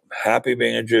Jew. I'm happy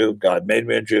being a Jew. God made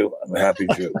me a Jew. I'm a happy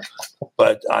Jew.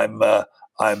 But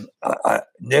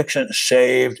Nixon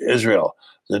saved Israel.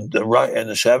 In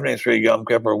the 73 Yom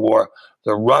Kippur War,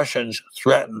 the Russians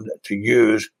threatened to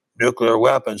use nuclear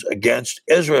weapons against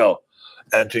Israel,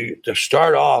 and to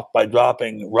start off by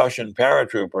dropping Russian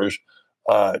paratroopers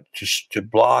to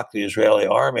block the Israeli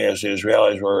army, as the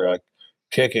Israelis were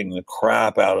kicking the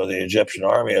crap out of the Egyptian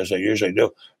army, as they usually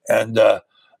do. And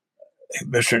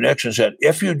Mr. Nixon said,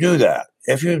 if you do that,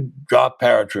 if you drop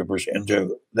paratroopers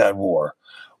into that war,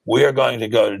 we are going to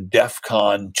go to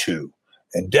DEFCON 2.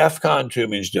 And DEFCON 2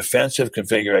 means Defensive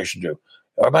Configuration 2.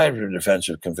 Or might have been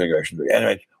Defensive Configuration 3.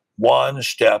 Anyway, one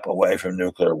step away from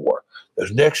nuclear war.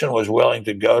 Because Nixon was willing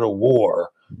to go to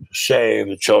war to save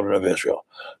the children of Israel.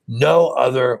 No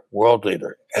other world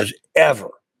leader has ever,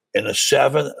 in the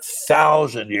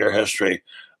 7,000-year history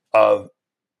of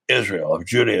Israel, of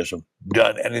Judaism,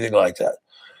 done anything like that.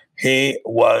 He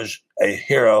was a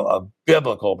hero of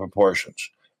biblical proportions,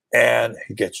 and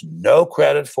he gets no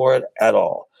credit for it at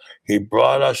all. He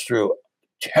brought us through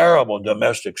terrible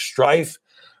domestic strife,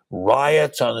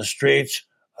 riots on the streets,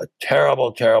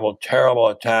 terrible, terrible, terrible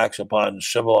attacks upon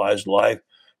civilized life,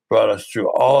 brought us through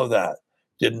all of that.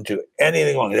 Didn't do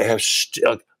anything wrong. They have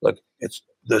look.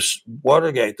 this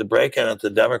Watergate, the break-in at the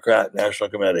Democrat National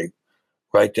Committee,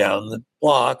 right down the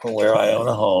block from where I own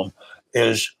a home,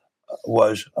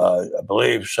 was I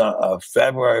believe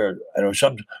February, or I know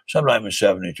sometime in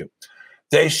 '72.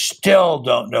 They still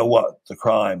don't know what the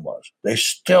crime was. They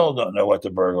still don't know what the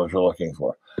burglars were looking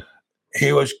for.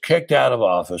 He was kicked out of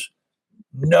office.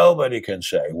 Nobody can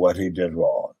say what he did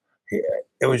wrong.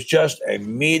 It was just a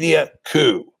media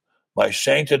coup. My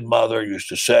sainted mother used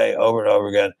to say over and over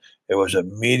again, it was a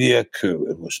media coup.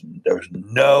 There was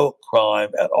no crime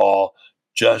at all,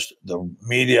 just the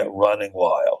media running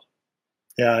wild.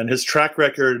 Yeah, and his track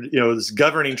record, his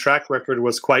governing track record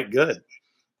was quite good.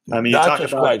 I mean, not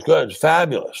just quite good,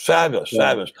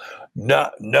 fabulous.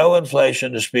 No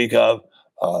inflation to speak of.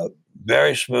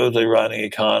 Very smoothly running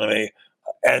economy,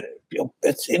 and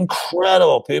it's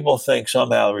incredible. People think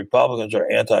somehow Republicans are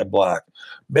anti-black.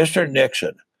 Mr.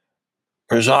 Nixon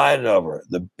presided over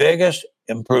the biggest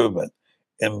improvement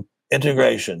in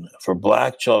integration for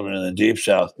black children in the Deep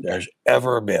South there's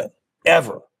ever been,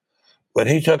 ever. When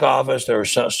he took office, there was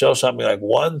still something like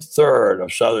 1/3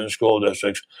 of Southern school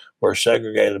districts were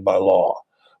segregated by law.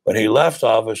 When he left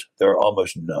office, there were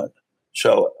almost none.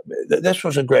 So this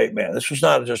was a great man. This was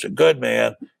not just a good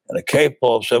man and a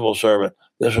capable civil servant.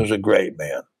 This was a great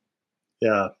man.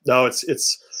 Yeah, no,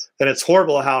 it's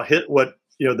horrible how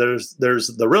there's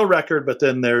the real record, but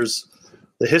then there's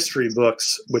the history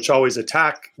books which always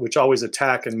attack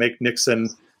and make Nixon.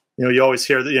 You always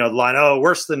hear the line, "Oh,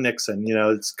 worse than Nixon."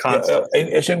 It's constant.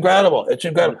 It's incredible. It's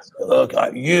incredible. Look,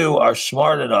 you are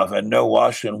smart enough and know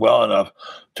Washington well enough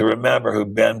to remember who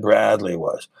Ben Bradley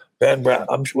was.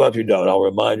 Well, if you don't, I'll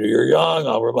remind you. You're young.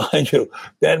 I'll remind you.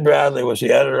 Ben Bradley was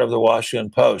the editor of the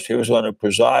Washington Post. He was the one who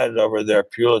presided over their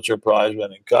Pulitzer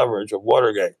Prize-winning coverage of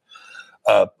Watergate,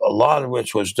 a lot of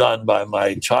which was done by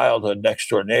my childhood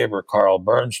next-door neighbor, Carl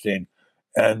Bernstein,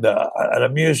 and an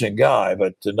amusing guy,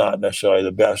 but not necessarily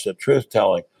the best at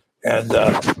truth-telling. And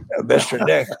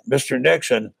Mr.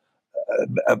 Nixon,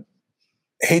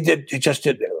 he just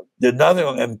did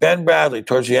nothing. And Ben Bradley,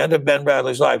 towards the end of Ben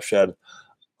Bradley's life, said,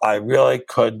 I really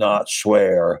could not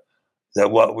swear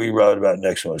that what we wrote about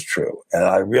Nixon was true. And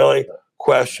I really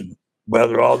question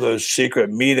whether all those secret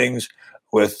meetings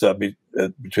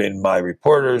between my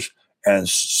reporters and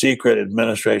secret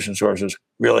administration sources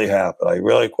really happened. I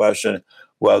really question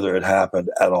whether it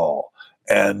happened at all.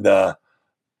 And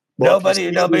nobody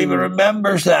even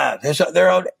remembers that. Their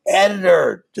own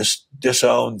editor just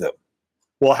disowned them.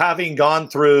 Well, having gone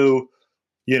through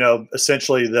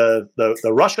essentially the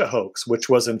Russia hoax, which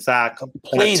was in fact an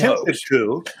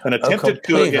attempted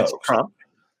coup against Trump,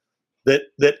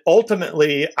 that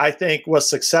ultimately I think was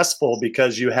successful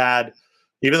because you had,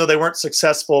 even though they weren't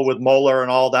successful with Mueller and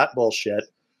all that bullshit,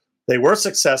 they were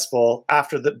successful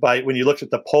when you looked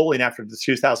at the polling after the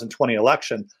 2020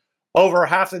 election. Over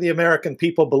half of the American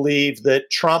people believed that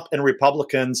Trump and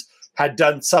Republicans had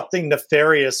done something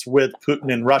nefarious with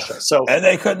Putin and Russia. So, and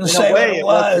they couldn't say what it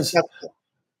was.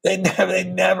 They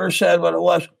never said what it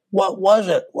was. What was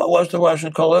it? What was the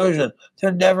Russian collusion?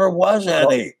 There never was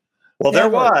any. Well, there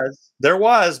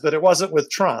was, but it wasn't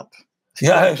with Trump.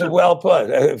 Yeah, well put.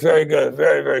 Very good.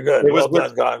 Very, very good. Well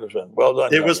done, Congressman. Well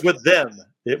done. It was with them.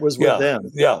 It was with them.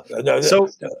 Yeah. No, so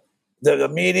the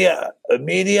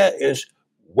media is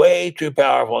way too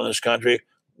powerful in this country,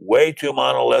 way too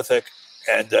monolithic,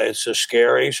 and it's a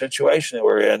scary situation that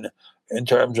we're in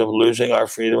terms of losing our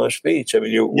freedom of speech. I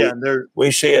mean,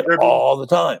 we see it all the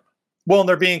time. Well, and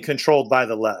they're being controlled by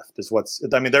the left.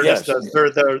 They're just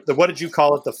the what did you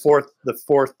call it? The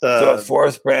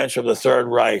fourth branch of the Third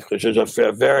Reich, which is a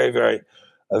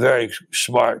very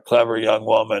smart, clever young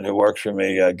woman who works for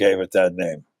me gave it that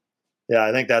name. Yeah,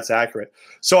 I think that's accurate.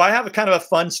 So I have a kind of a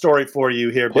fun story for you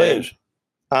here, please.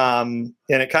 And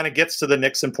it kind of gets to the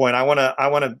Nixon point. I want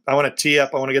to tee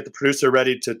up. I want to get the producer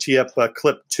ready to tee up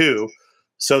clip 2.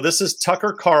 So this is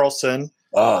Tucker Carlson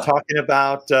talking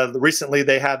about recently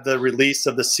they had the release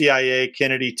of the CIA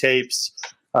Kennedy tapes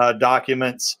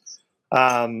documents,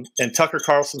 and Tucker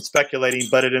Carlson speculating,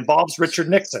 but it involves Richard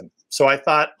Nixon. So I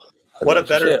thought, what a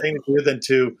better thing to do than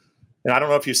to. And I don't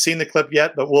know if you've seen the clip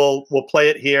yet, but we'll play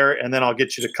it here, and then I'll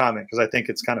get you to comment because I think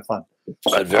it's kind of fun.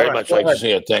 I'd very much like to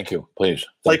see it. Thank you. Please.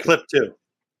 Play clip 2.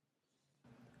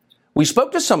 We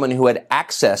spoke to someone who had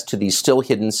access to these still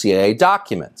hidden CIA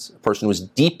documents, a person who was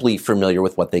deeply familiar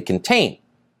with what they contain.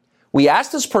 We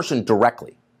asked this person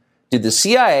directly, did the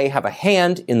CIA have a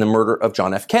hand in the murder of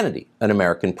John F. Kennedy, an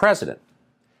American president?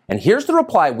 And here's the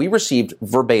reply we received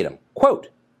verbatim. Quote,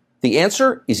 the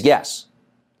answer is yes.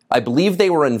 I believe they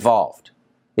were involved.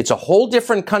 It's a whole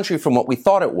different country from what we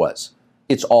thought it was.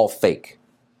 It's all fake.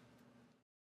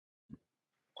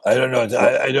 I don't know.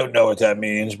 I don't know what that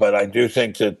means, but I do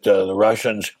think that the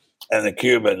Russians and the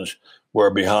Cubans were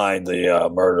behind the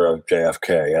murder of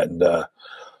JFK. And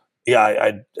yeah,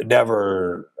 I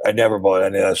never bought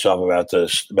any of that stuff about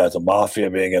the mafia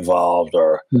being involved,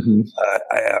 or the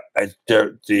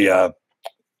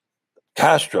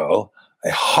Castro,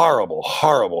 a horrible,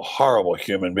 horrible, horrible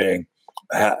human being,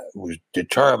 was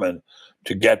determined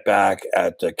to get back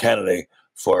at Kennedy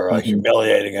for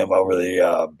humiliating him over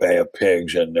the Bay of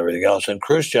Pigs and everything else. And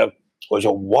Khrushchev was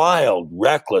a wild,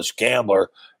 reckless gambler,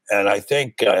 and I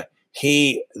think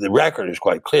the record is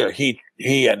quite clear. He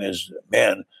and his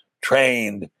men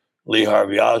trained Lee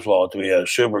Harvey Oswald to be a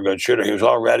super good shooter. He was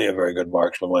already a very good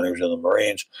marksman when he was in the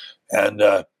Marines, and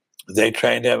they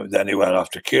trained him. Then he went off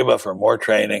to Cuba for more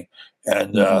training,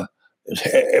 and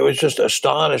it was just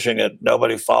astonishing that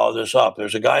nobody followed this up.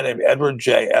 There's a guy named Edward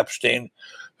J. Epstein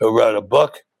who wrote a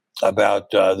book about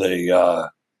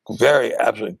the very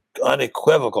absolutely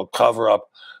unequivocal cover-up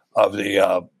of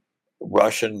the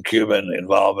Russian-Cuban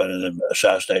involvement in the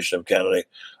assassination of Kennedy.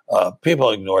 People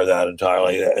ignore that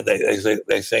entirely.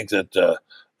 They think that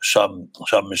some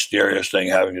mysterious thing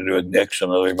having to do with Nixon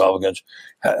or the Republicans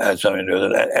had something to do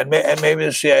with it, and maybe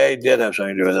the CIA did have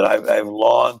something to do with it. I've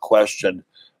long questioned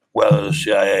whether the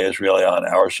CIA is really on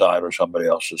our side or somebody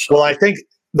else's side. Well, I think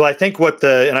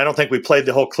and I don't think we played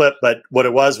the whole clip, but what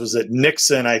it was that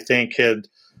Nixon, I think, had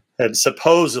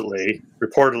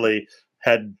reportedly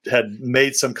had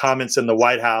made some comments in the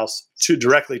White House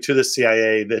directly to the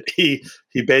CIA that he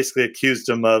basically accused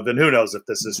him of, and who knows if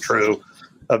this is true,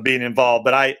 of being involved.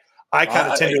 But I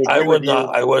kind of tend to agree with you.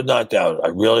 I would not doubt it. I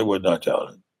really would not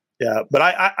doubt it. Yeah, but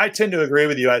I tend to agree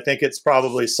with you. I think it's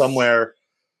probably somewhere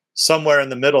in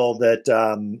the middle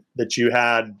that you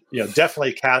had,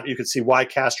 definitely you could see why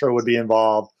Castro would be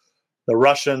involved. The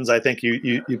Russians, I think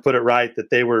you put it right that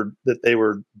they were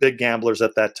big gamblers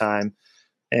at that time.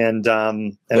 And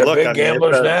they're look, big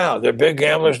gamblers now. They're big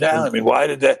gamblers now. I mean, why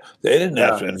did they didn't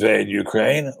have to invade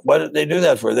Ukraine? What did they do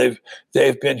that for?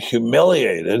 They've been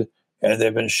humiliated, and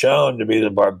they've been shown to be the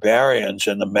barbarians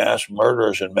and the mass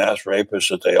murderers and mass rapists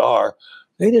that they are.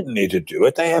 They didn't need to do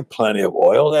it. They have plenty of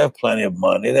oil. They have plenty of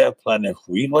money. They have plenty of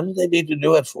wheat. What did they need to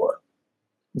do it for?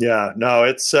 Yeah, no,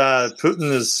 it's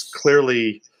Putin is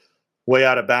clearly way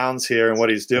out of bounds here in what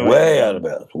he's doing. Way out of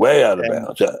bounds. Way out of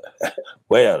bounds.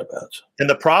 Way out of bounds. And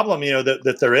the problem,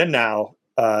 that they're in now,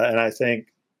 and I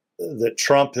think that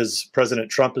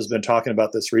President Trump has been talking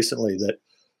about this recently, that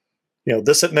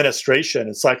this administration,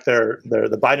 it's like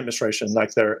the Biden administration,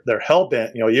 like they're hell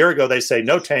bent. A year ago they say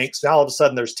no tanks. Now all of a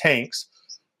sudden there's tanks.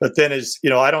 But then I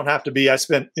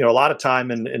spent a lot of time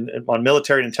on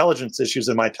military and intelligence issues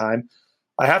in my time.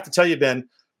 I have to tell you, Ben,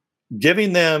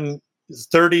 giving them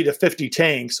 30 to 50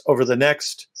 tanks over the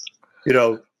next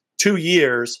 2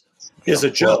 years is a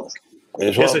joke.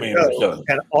 It's a joke.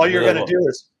 And all you're going to do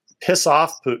is piss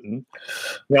off Putin.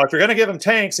 If you're going to give him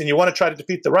tanks and you want to try to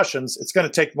defeat the Russians, it's going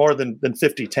to take more than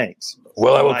 50 tanks.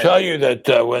 Well, I will tell you that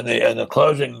in the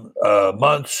closing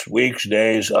months, weeks,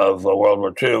 days of World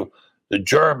War II, the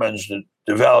Germans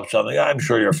developed something. I'm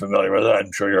sure you're familiar with it.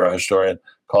 I'm sure you're a historian,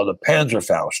 called the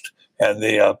Panzerfaust. And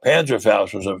the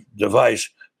Panzerfaust was a device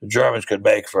the Germans could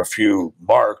make for a few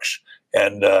marks,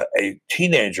 and a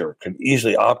teenager could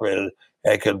easily operate it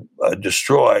and could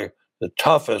destroy the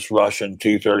toughest Russian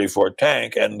T-34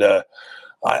 tank. And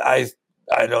I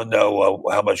don't know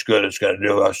how much good it's going to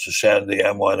do us to send the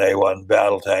M1A1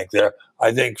 battle tank there.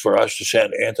 I think for us to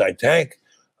send anti-tank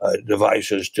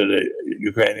devices to the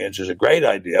Ukrainians is a great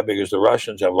idea, because the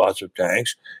Russians have lots of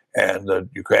tanks and the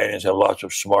Ukrainians have lots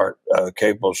of smart,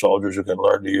 capable soldiers who can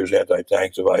learn to use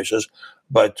anti-tank devices.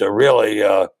 But really,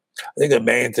 I think the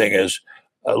main thing is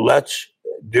let's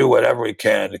do whatever we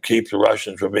can to keep the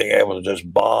Russians from being able to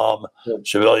just bomb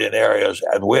civilian areas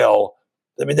at will.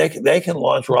 I mean, they can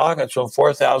launch rockets from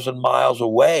 4,000 miles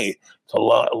away to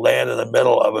land in the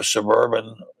middle of a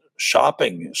suburban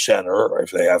shopping center, or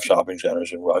if they have shopping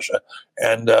centers in Russia,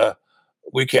 and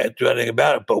we can't do anything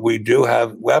about it. But we do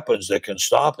have weapons that can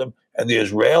stop them, and the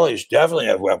Israelis definitely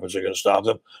have weapons that can stop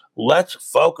them. Let's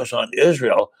focus on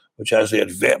Israel, which has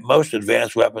the most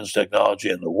advanced weapons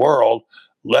technology in the world.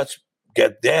 Let's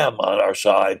get them on our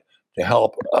side to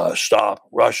help stop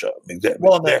Russia. I mean,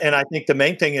 and I think the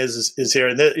main thing is here,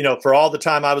 and for all the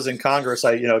time I was in Congress,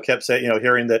 I kept saying,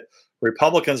 hearing that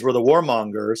Republicans were the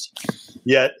warmongers,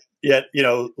 yet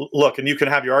look, and you can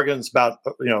have your arguments about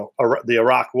the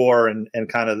Iraq War and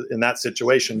kind of in that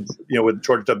situation, with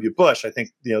George W. Bush. I think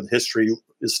the history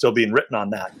is still being written on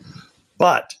that,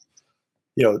 but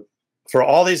for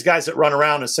all these guys that run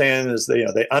around and saying is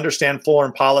they understand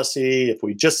foreign policy. If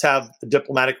we just have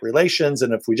diplomatic relations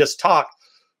and if we just talk,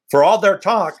 for all their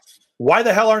talk, why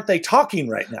the hell aren't they talking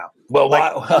right now? Well,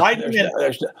 Putin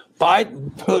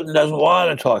doesn't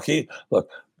want to talk. Look,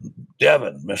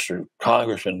 Devin, Mr.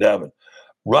 Congressman Devin,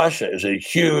 Russia is a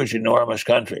huge, enormous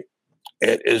country.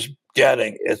 It is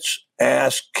getting its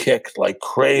ass kicked like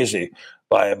crazy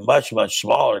by a much, much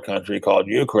smaller country called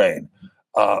Ukraine,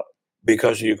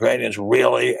 because the Ukrainians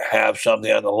really have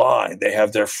something on the line. They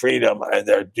have their freedom and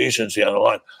their decency on the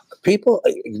line. People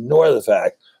ignore the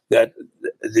fact that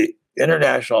the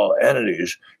international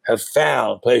entities have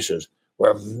found places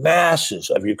where masses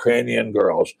of Ukrainian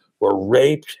girls were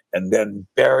raped and then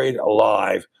buried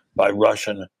alive by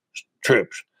Russian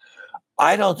troops.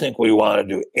 I don't think we want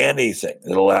to do anything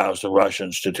that allows the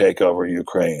Russians to take over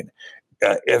Ukraine.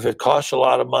 If it costs a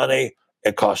lot of money,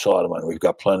 it costs a lot of money. We've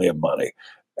got plenty of money.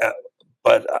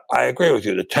 But I agree with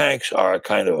you. The tanks are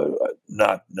kind of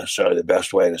not necessarily the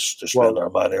best way to spend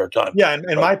our money or time. Yeah,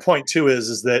 and my point too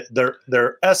is that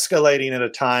they're escalating at a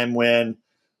time when,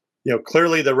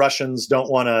 clearly the Russians don't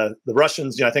want to. The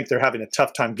Russians, I think they're having a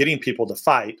tough time getting people to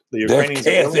fight. The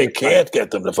Ukrainians they can't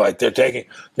get them to fight.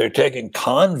 They're taking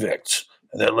convicts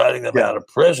and they're letting them out of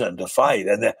prison to fight.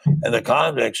 And the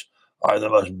convicts are the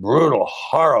most brutal,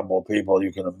 horrible people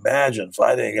you can imagine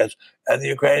fighting against. And the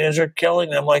Ukrainians are killing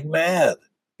them like mad.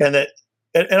 And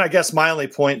I guess my only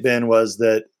point, Ben, was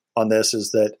that on this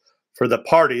is that for the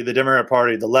party, the Democratic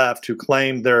Party, the left, who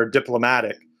claim they're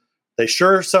diplomatic, they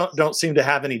sure don't seem to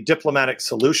have any diplomatic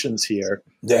solutions here.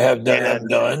 They have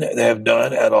none. They have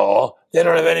none at all. They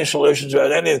don't have any solutions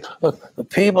about anything. Look, the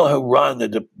people who run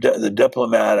the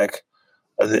diplomatic,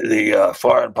 the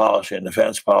foreign policy and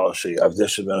defense policy of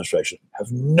this administration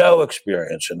have no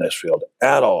experience in this field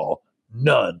at all.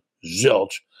 None.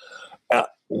 Zilch.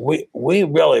 We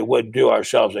really would do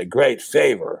ourselves a great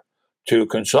favor to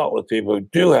consult with people who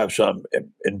do have some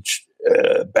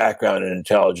background in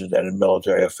intelligence and in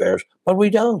military affairs, but we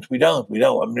don't. I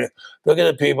mean, look at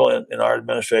the people in our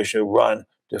administration who run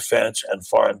defense and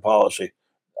foreign policy.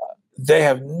 They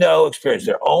have no experience.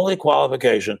 Their only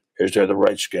qualification is they're the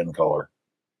right skin color.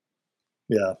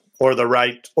 Yeah, or the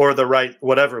right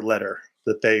whatever letter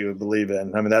that they believe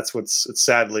in. I mean, that's what's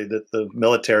sadly that the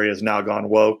military has now gone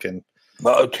woke and.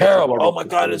 Oh, terrible. Oh, my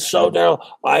God, it's so terrible.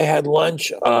 I had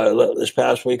lunch this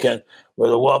past weekend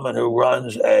with a woman who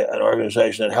runs an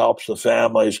organization that helps the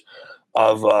families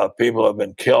of people who have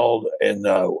been killed in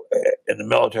the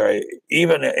military,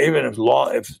 even if it's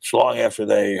long after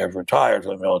they have retired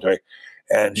from the military.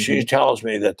 And she tells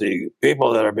me that the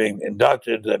people that are being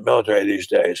inducted into the military these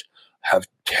days have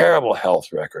terrible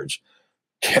health records.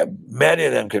 Many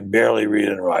of them can barely read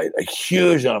and write. A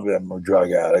huge number of them are drug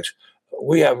addicts.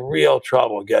 We have real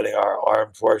trouble getting our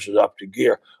armed forces up to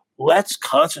gear. Let's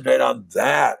concentrate on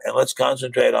that, and let's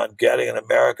concentrate on getting an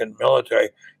American military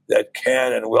that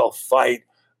can and will fight.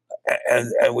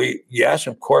 And yes,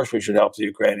 of course, we should help the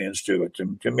Ukrainians too.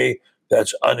 To me,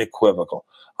 that's unequivocal.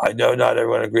 I know not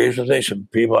everyone agrees with me. Some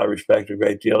people I respect a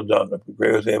great deal don't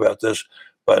agree with me about this,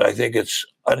 but I think it's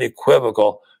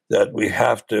unequivocal that we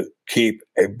have to keep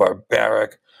a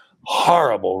barbaric,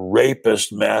 horrible,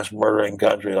 rapist, mass murdering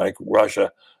country like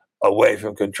Russia away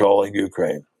from controlling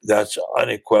Ukraine. That's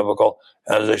unequivocal.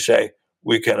 And as I say,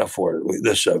 we can afford it.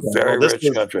 This is a very rich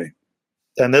country.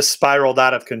 And this spiraled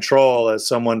out of control as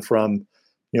someone from,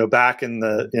 back in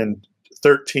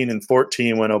 13 and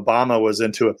 14 when Obama was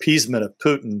into appeasement of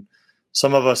Putin.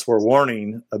 Some of us were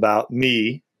warning about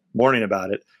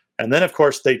it. And then, of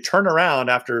course, they turn around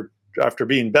after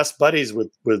being best buddies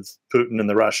with Putin and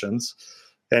the Russians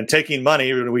and taking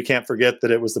money. We can't forget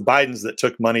that it was the Bidens that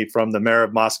took money from the mayor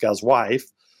of Moscow's wife.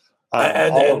 All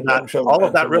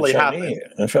of that really happened.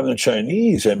 And from the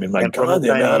Chinese. I mean, my God,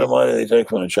 the amount of money they take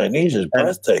from the Chinese is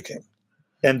breathtaking.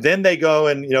 And then they go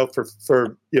and,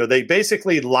 they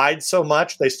basically lied so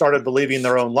much, they started believing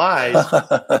their own lies.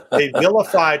 They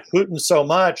vilified Putin so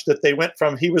much that they went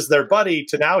from he was their buddy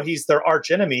to now he's their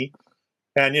arch enemy.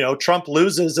 And, Trump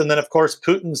loses. And then, of course,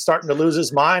 Putin's starting to lose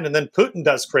his mind. And then Putin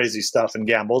does crazy stuff and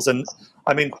gambles. And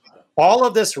I mean, all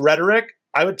of this rhetoric,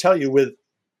 I would tell you,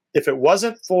 if it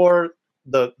wasn't for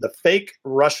the fake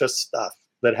Russia stuff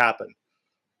that happened,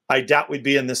 I doubt we'd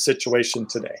be in this situation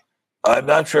today. I'm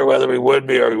not sure whether we would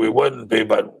be or we wouldn't be.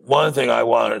 But one thing I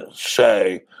want to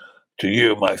say to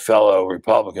you, my fellow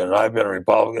Republican, and I've been a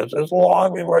Republican since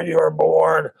long before you were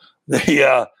born,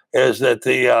 is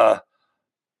that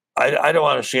I don't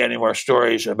want to see any more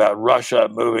stories about Russia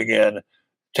moving in,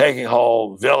 taking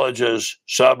whole villages,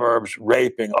 suburbs,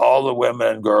 raping all the women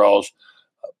and girls,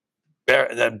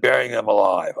 and then burying them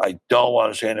alive. I don't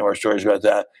want to see any more stories about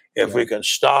that. If we can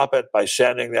stop it by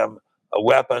sending them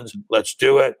weapons, let's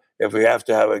do it. If we have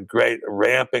to have a great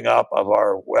ramping up of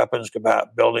our weapons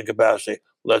building capacity,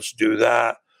 let's do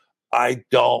that. I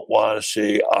don't want to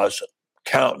see us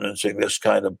countenancing this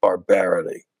kind of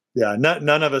barbarity. Yeah,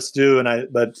 none of us do,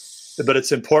 but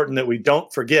it's important that we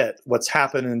don't forget what's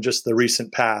happened in just the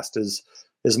recent past. Is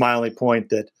my only point,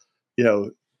 that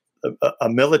a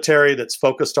military that's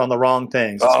focused on the wrong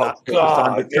things. It's not focused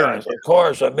on deterrence. Yes, of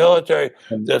course, a military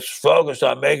that's focused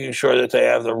on making sure that they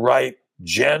have the right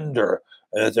gender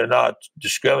and that they're not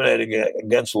discriminating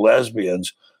against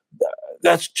lesbians.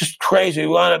 That's just crazy. We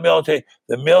want a military.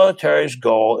 The military's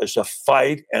goal is to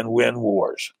fight and win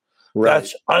wars. Right.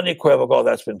 That's unequivocal.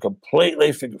 That's been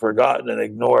completely forgotten and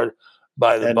ignored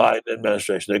by the Biden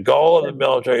administration. The goal of the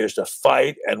military is to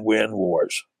fight and win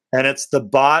wars. And it's the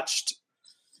botched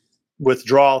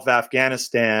withdrawal of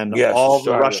Afghanistan, all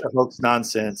the Russia hoax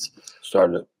nonsense.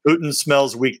 Putin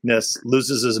smells weakness,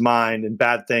 loses his mind, and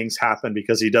bad things happen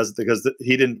because he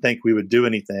didn't think we would do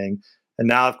anything. And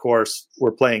now, of course,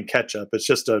 we're playing catch up. It's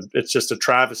just a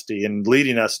travesty and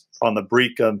leading us on the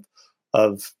brink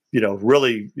of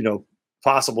really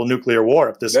possible nuclear war.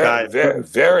 If this guy,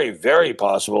 very, very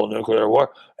possible nuclear war.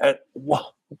 And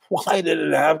why did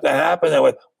it have to happen that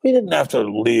way? We didn't have to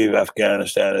leave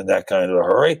Afghanistan in that kind of a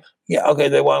hurry. Yeah, okay,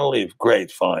 they want to leave.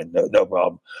 Great, fine, no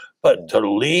problem. But to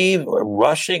leave,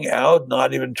 rushing out,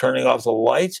 not even turning off the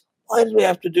lights, why did we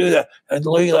have to do that? And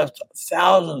we left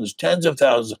thousands, tens of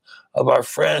thousands of our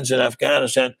friends in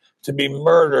Afghanistan to be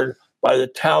murdered by the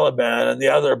Taliban and the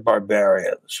other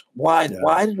barbarians. Why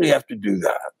did we have to do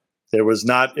that? It was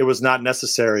not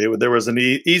necessary. There was an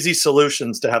easy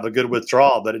solutions to have a good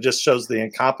withdrawal, but it just shows the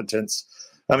incompetence.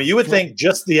 I mean, you would think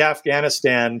just the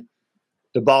Afghanistan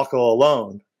debacle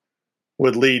alone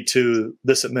would lead to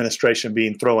this administration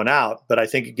being thrown out. But I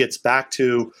think it gets back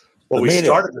to what we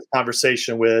started this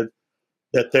conversation with,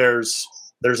 that there's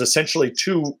essentially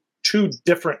two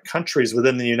different countries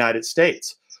within the United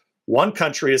States. One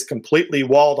country is completely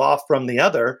walled off from the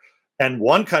other, and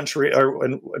one country,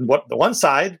 the one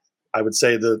side, I would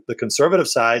say the conservative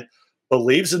side,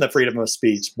 believes in the freedom of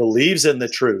speech, believes in the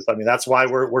truth. I mean, that's why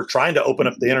we're trying to open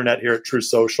up the internet here at Truth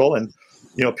Social, and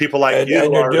people like you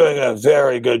and you're doing a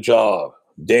very good job,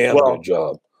 good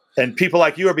job. And people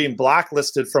like you are being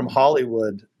blacklisted from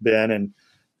Hollywood, Ben, and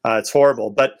it's horrible.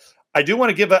 But I do want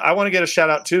to get a shout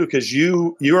out too, because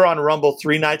you are on Rumble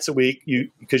 3 nights a week.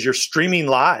 Because you're streaming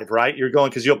live, right? You're going,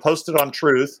 because you'll post it on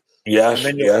Truth, yes, and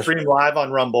then you'll stream live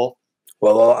on Rumble.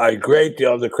 Well, a great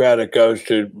deal of the credit goes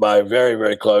to my very,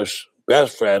 very close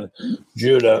best friend,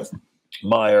 Judah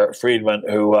Meyer Friedman,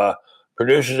 who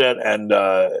produces it, and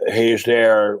he's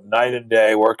there night and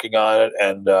day working on it.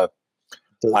 And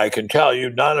I can tell you,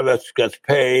 none of it gets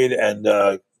paid, and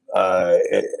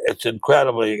it's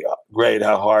incredibly great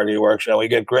how hard he works. And we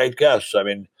get great guests. I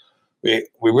mean, we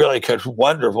really get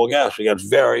wonderful guests. We get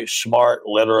very smart,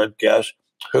 literate guests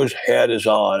whose head is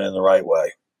on in the right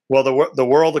way. Well, the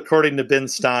world according to Ben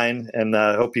Stein, and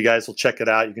I hope you guys will check it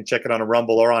out. You can check it on a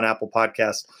Rumble or on Apple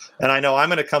Podcasts. And I know I'm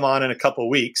going to come on in a couple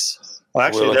weeks. Well,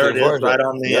 actually, there it is, right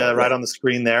on the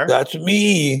screen there. That's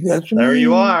me. There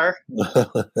you are.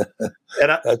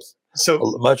 And that's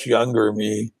so much younger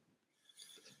me.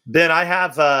 Ben, I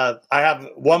have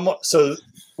one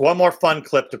more fun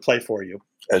clip to play for you.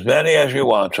 As many as you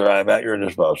want, sir. I'm at your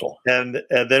disposal. And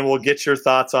then we'll get your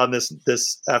thoughts on this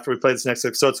after we play this next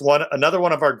clip. So it's another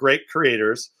one of our great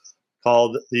creators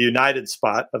called The United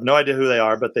Spot. I have no idea who they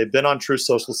are, but they've been on Truth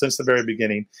Social since the very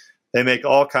beginning. They make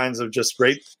all kinds of just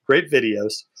great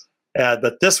videos.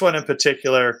 But this one in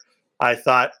particular, I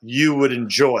thought you would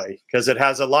enjoy, because it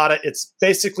has it's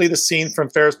basically the scene from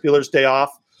Ferris Bueller's Day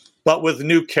Off, but with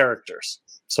new characters.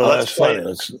 So let's play it.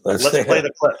 Let's play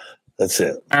the clip. That's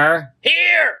it.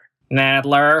 Here.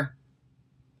 Nadler.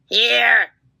 Here.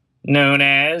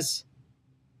 Nunes.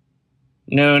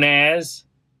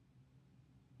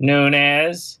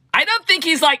 I don't think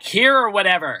he's like here or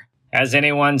whatever. Has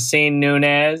anyone seen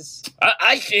Nunes?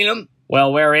 I seen him.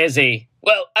 Well, where is he?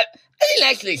 Well, I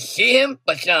didn't actually see him,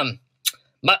 but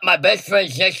my best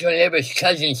friend's next door neighbor's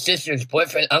cousin's sister's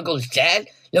boyfriend, uncle's dad,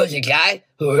 knows a guy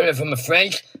who heard it from a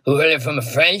friend,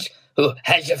 who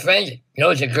has a friend,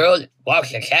 knows a girl that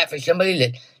walks a cat for somebody,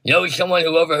 that knows someone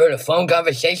who overheard a phone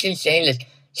conversation saying that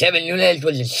Devin Nunes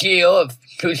was the CEO of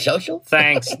Truth Social.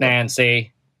 Thanks,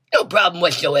 Nancy. No problem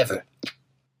whatsoever.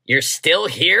 You're still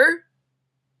here?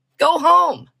 Go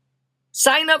home.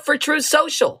 Sign up for Truth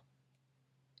Social.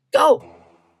 Go.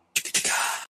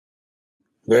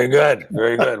 Very good.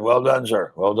 Very good. Well done,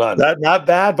 sir. Well done. Not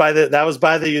bad. That was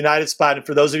by the United Spot. And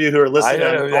for those of you who are listening,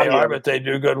 I know who they are, but they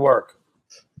do good work.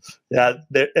 Yeah,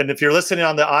 and if you're listening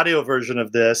on the audio version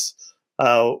of this,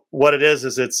 What it is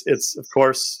it's of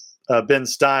course Ben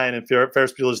Stein and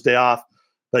Ferris Bueller's Day Off,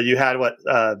 but you had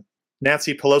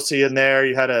Nancy Pelosi in there.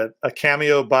 You had a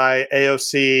cameo by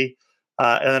AOC,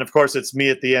 and then of course it's me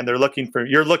at the end. You're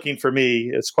looking for me.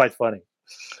 It's quite funny.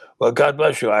 Well, God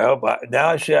bless you. I hope now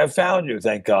I see I found you.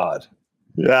 Thank God.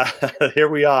 Yeah, here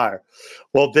we are.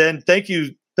 Well, Ben, thank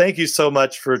you so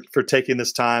much for taking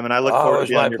this time, and I look forward to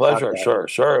being on your podcast. It was my pleasure,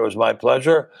 sir. It was my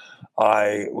pleasure.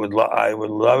 I would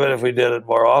love it if we did it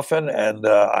more often, and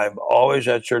I'm always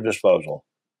at your disposal.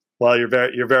 Well, you're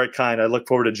very kind. I look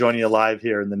forward to joining you live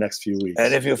here in the next few weeks.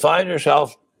 And if you find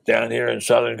yourself down here in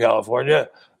Southern California,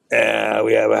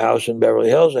 we have a house in Beverly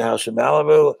Hills, a house in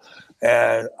Malibu,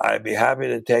 and I'd be happy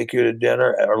to take you to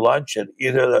dinner or lunch at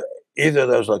either of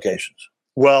those locations.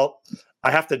 Well,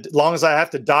 as long as I have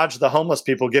to dodge the homeless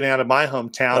people getting out of my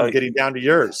hometown and getting down to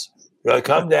yours. Well,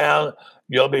 come down.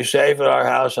 You'll be safe at our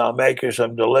house. I'll make you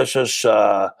some delicious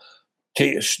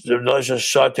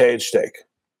sautéed steak.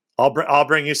 I'll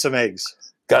bring you some eggs.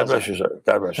 God bless you, sir.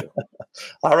 God bless you.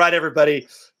 All right, everybody.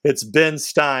 It's Ben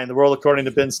Stein, The World According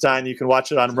to Ben Stein. You can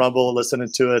watch it on Rumble, listening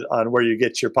to it on where you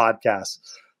get your podcasts.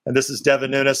 And this is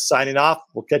Devin Nunes signing off.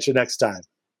 We'll catch you next time.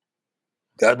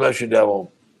 God bless you,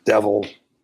 devil.